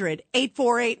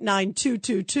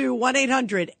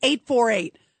 1-800-848-9222.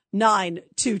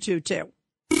 1-800-848-9222.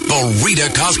 The Rita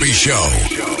Cosby Show.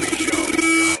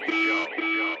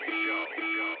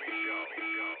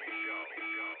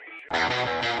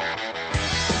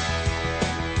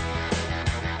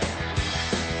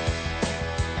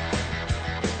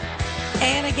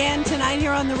 And again tonight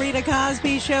here on the Rita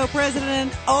Cosby Show,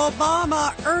 President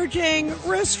Obama urging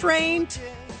restraint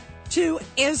to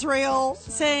Israel,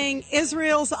 saying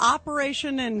Israel's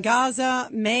operation in Gaza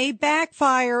may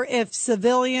backfire if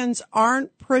civilians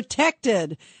aren't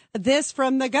protected. This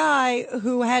from the guy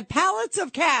who had pallets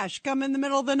of cash come in the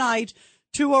middle of the night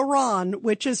to Iran,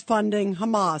 which is funding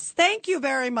Hamas. Thank you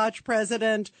very much,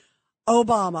 President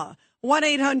Obama.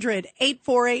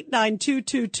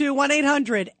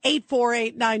 1-800-848-9222.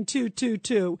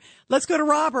 1-800-848-9222. Let's go to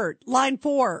Robert, line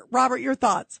 4. Robert, your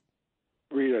thoughts.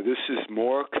 Rita, this is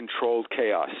more controlled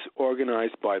chaos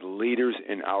organized by the leaders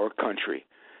in our country.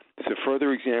 It's a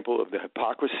further example of the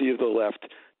hypocrisy of the left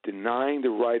denying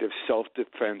the right of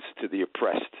self-defense to the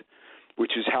oppressed,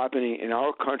 which is happening in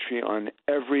our country on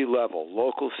every level,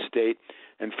 local, state,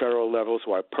 and federal levels,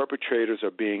 while perpetrators are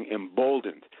being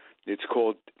emboldened. It's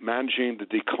called managing the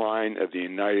decline of the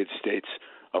United States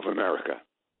of America.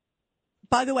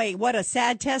 By the way, what a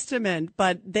sad testament,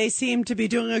 but they seem to be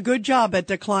doing a good job at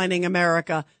declining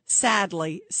America.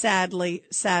 Sadly, sadly,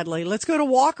 sadly. Let's go to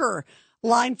Walker,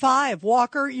 line 5.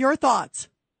 Walker, your thoughts.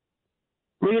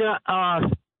 Rita,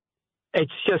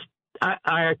 it's just, I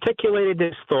articulated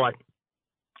this thought.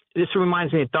 This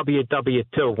reminds me of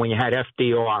WW2 when you had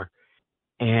FDR.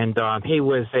 And he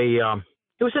was a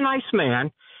nice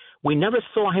man. We never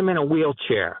saw him in a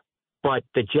wheelchair, but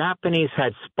the Japanese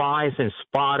had spies and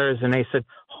spotters, and they said,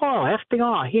 oh,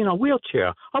 FDR, he in a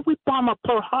wheelchair. Oh, we bomb up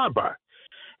Pearl Harbor.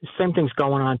 The same thing's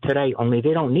going on today, only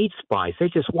they don't need spies. They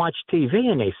just watch TV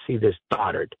and they see this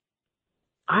Goddard.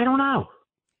 I don't know.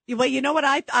 Well, you know what?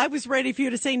 I was ready for you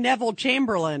to say Neville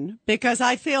Chamberlain, because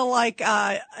I feel like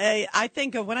I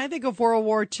think of when I think of World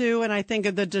War II and I think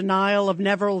of the denial of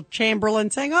Neville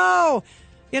Chamberlain saying, oh,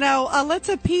 let's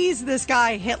appease this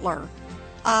guy Hitler.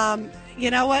 You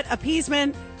know what?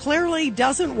 Appeasement clearly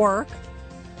doesn't work,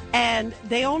 and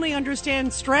they only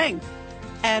understand strength.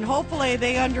 And hopefully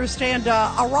they understand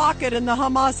a rocket in the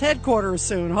Hamas headquarters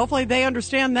soon. Hopefully they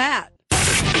understand that.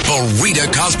 The Rita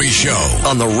Cosby Show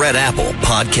on the Red Apple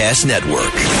Podcast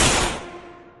Network.